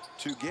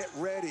to get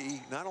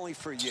ready, not only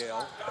for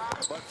Yale,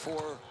 but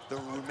for the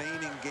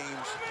remaining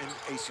games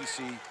in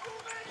ACC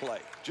play.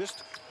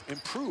 Just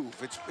improve.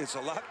 It's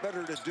a lot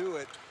better to do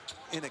it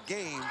in a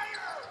game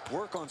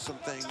work on some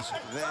things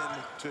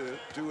than to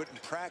do it in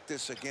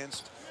practice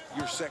against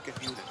your second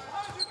unit.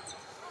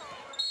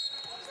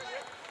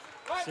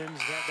 Sims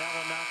got that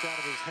one knocked out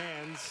of his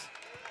hands.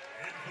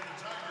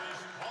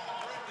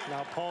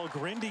 Now Paul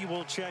Grindy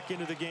will check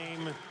into the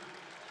game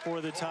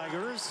for the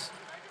Tigers.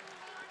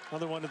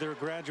 Another one of their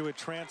graduate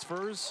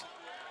transfers.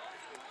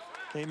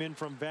 Came in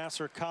from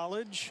Vassar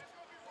College.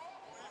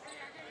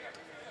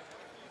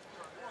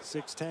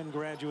 6'10"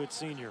 graduate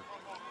senior.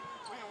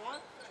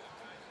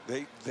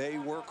 They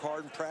work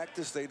hard in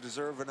practice. They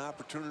deserve an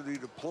opportunity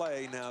to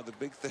play. Now, the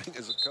big thing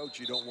as a coach,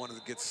 you don't want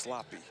to get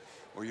sloppy,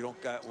 or you don't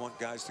want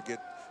guys to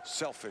get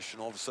selfish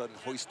and all of a sudden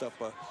hoist up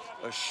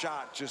a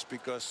shot just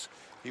because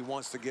he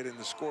wants to get in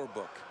the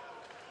scorebook.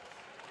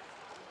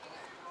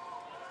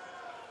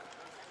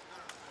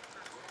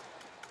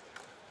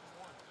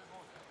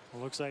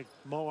 Well, looks like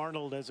Mo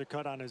Arnold has a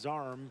cut on his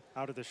arm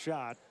out of the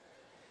shot.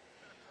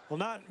 Well,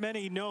 not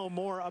many know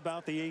more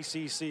about the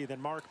ACC than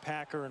Mark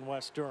Packer and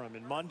Wes Durham.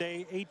 And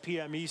Monday, 8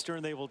 p.m.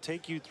 Eastern, they will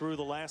take you through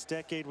the last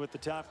decade with the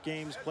top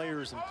games,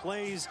 players, and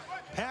plays.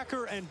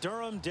 Packer and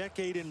Durham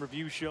Decade in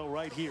Review show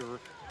right here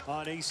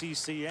on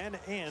ACCN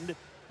and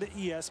the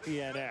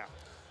ESPN app.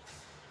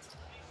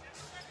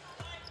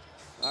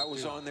 I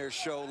was on their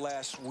show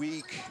last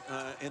week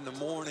in the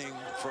morning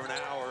for an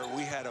hour.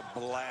 We had a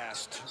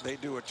blast. They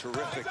do a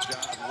terrific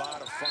job. A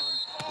lot of fun,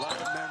 a lot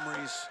of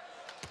memories.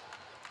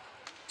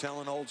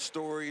 Telling old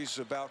stories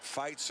about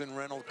fights in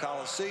Reynolds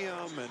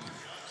Coliseum, and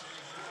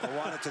I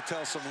wanted to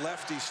tell some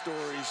lefty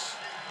stories,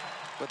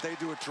 but they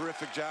do a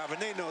terrific job,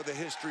 and they know the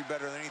history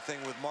better than anything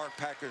with Mark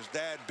Packer's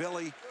dad,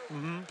 Billy,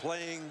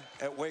 playing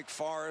at Wake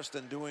Forest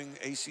and doing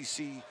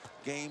ACC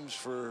games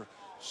for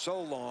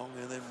so long,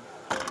 and then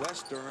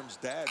Wes Durham's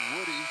dad,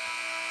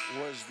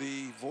 Woody, was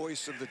the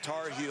voice of the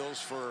Tar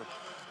Heels for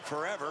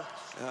forever.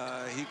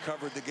 He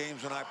covered the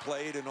games when I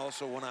played and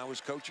also when I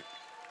was coaching.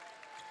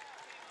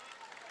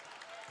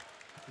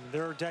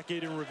 Their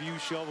Decade in Review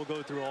show will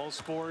go through all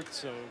sports,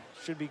 so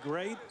should be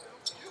great.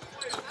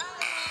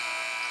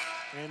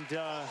 And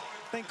I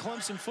think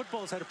Clemson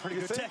football has had a pretty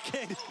good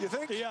decade. You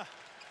think? Yeah.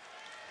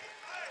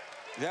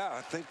 Yeah,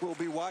 I think we'll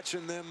be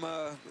watching them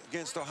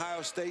against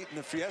Ohio State in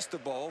the Fiesta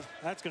Bowl.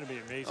 That's going to be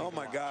amazing. Oh,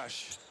 my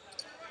gosh.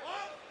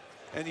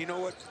 And you know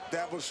what?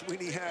 Dabo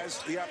Swinney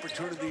has the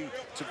opportunity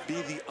to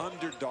be the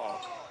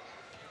underdog.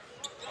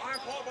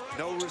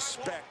 No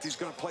respect. He's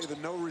going to play the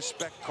no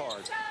respect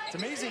card. It's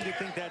amazing to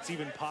think that's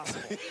even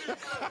possible.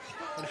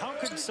 And how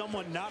could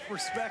someone not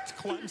respect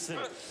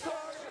Clemson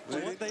for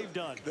what they've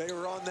done? They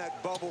were on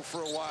that bubble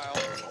for a while,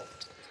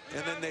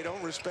 and then they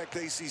don't respect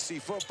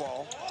ACC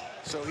football.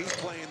 So he's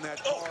playing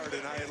that card,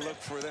 and I look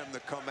for them to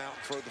come out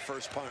for the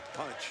first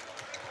punch.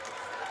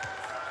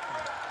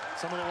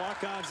 Some of the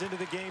walk-ons into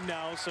the game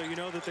now, so you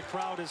know that the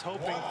crowd is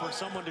hoping for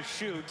someone to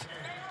shoot.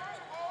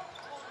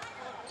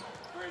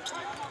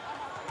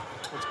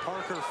 It's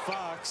Parker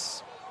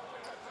Fox,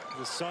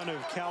 the son of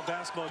Cal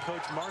basketball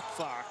coach Mark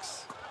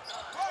Fox.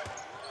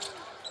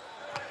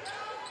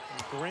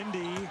 And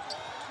Grindy.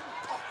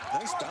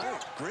 Nice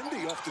dive.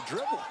 Grindy off the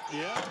dribble.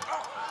 Yeah.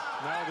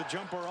 Now the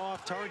jumper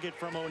off target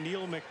from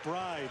O'Neal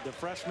McBride, the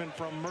freshman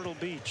from Myrtle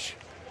Beach.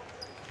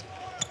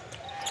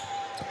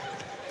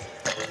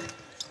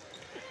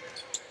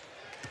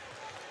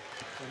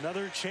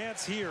 Another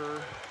chance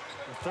here.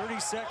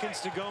 30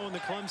 seconds to go, and the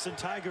Clemson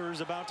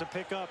Tigers about to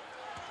pick up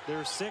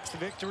their 6th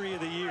victory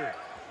of the year.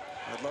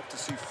 I'd love to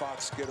see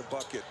Fox get a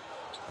bucket.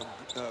 I'm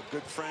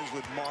good friends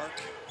with Mark.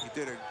 He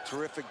did a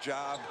terrific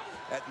job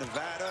at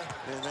Nevada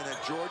and then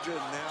at Georgia,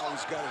 and now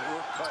he's got his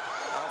work cut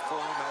out for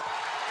him at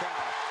Cal.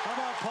 How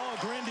about Paul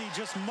Grindy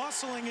just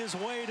muscling his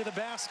way to the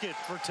basket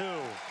for 2?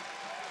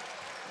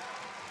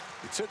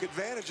 He took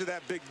advantage of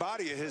that big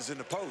body of his in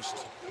the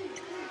post.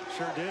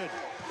 Sure did.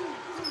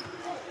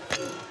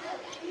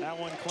 That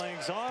one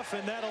clangs off,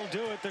 and that'll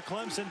do it. The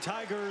Clemson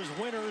Tigers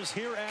winners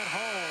here at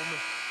home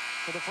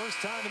for the first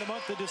time in the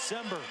month of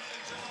December.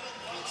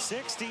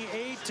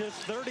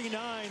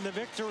 68-39, the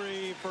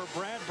victory for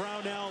Brad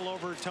Brownell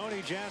over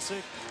Tony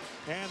Jasic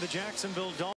and the Jacksonville Dolphins.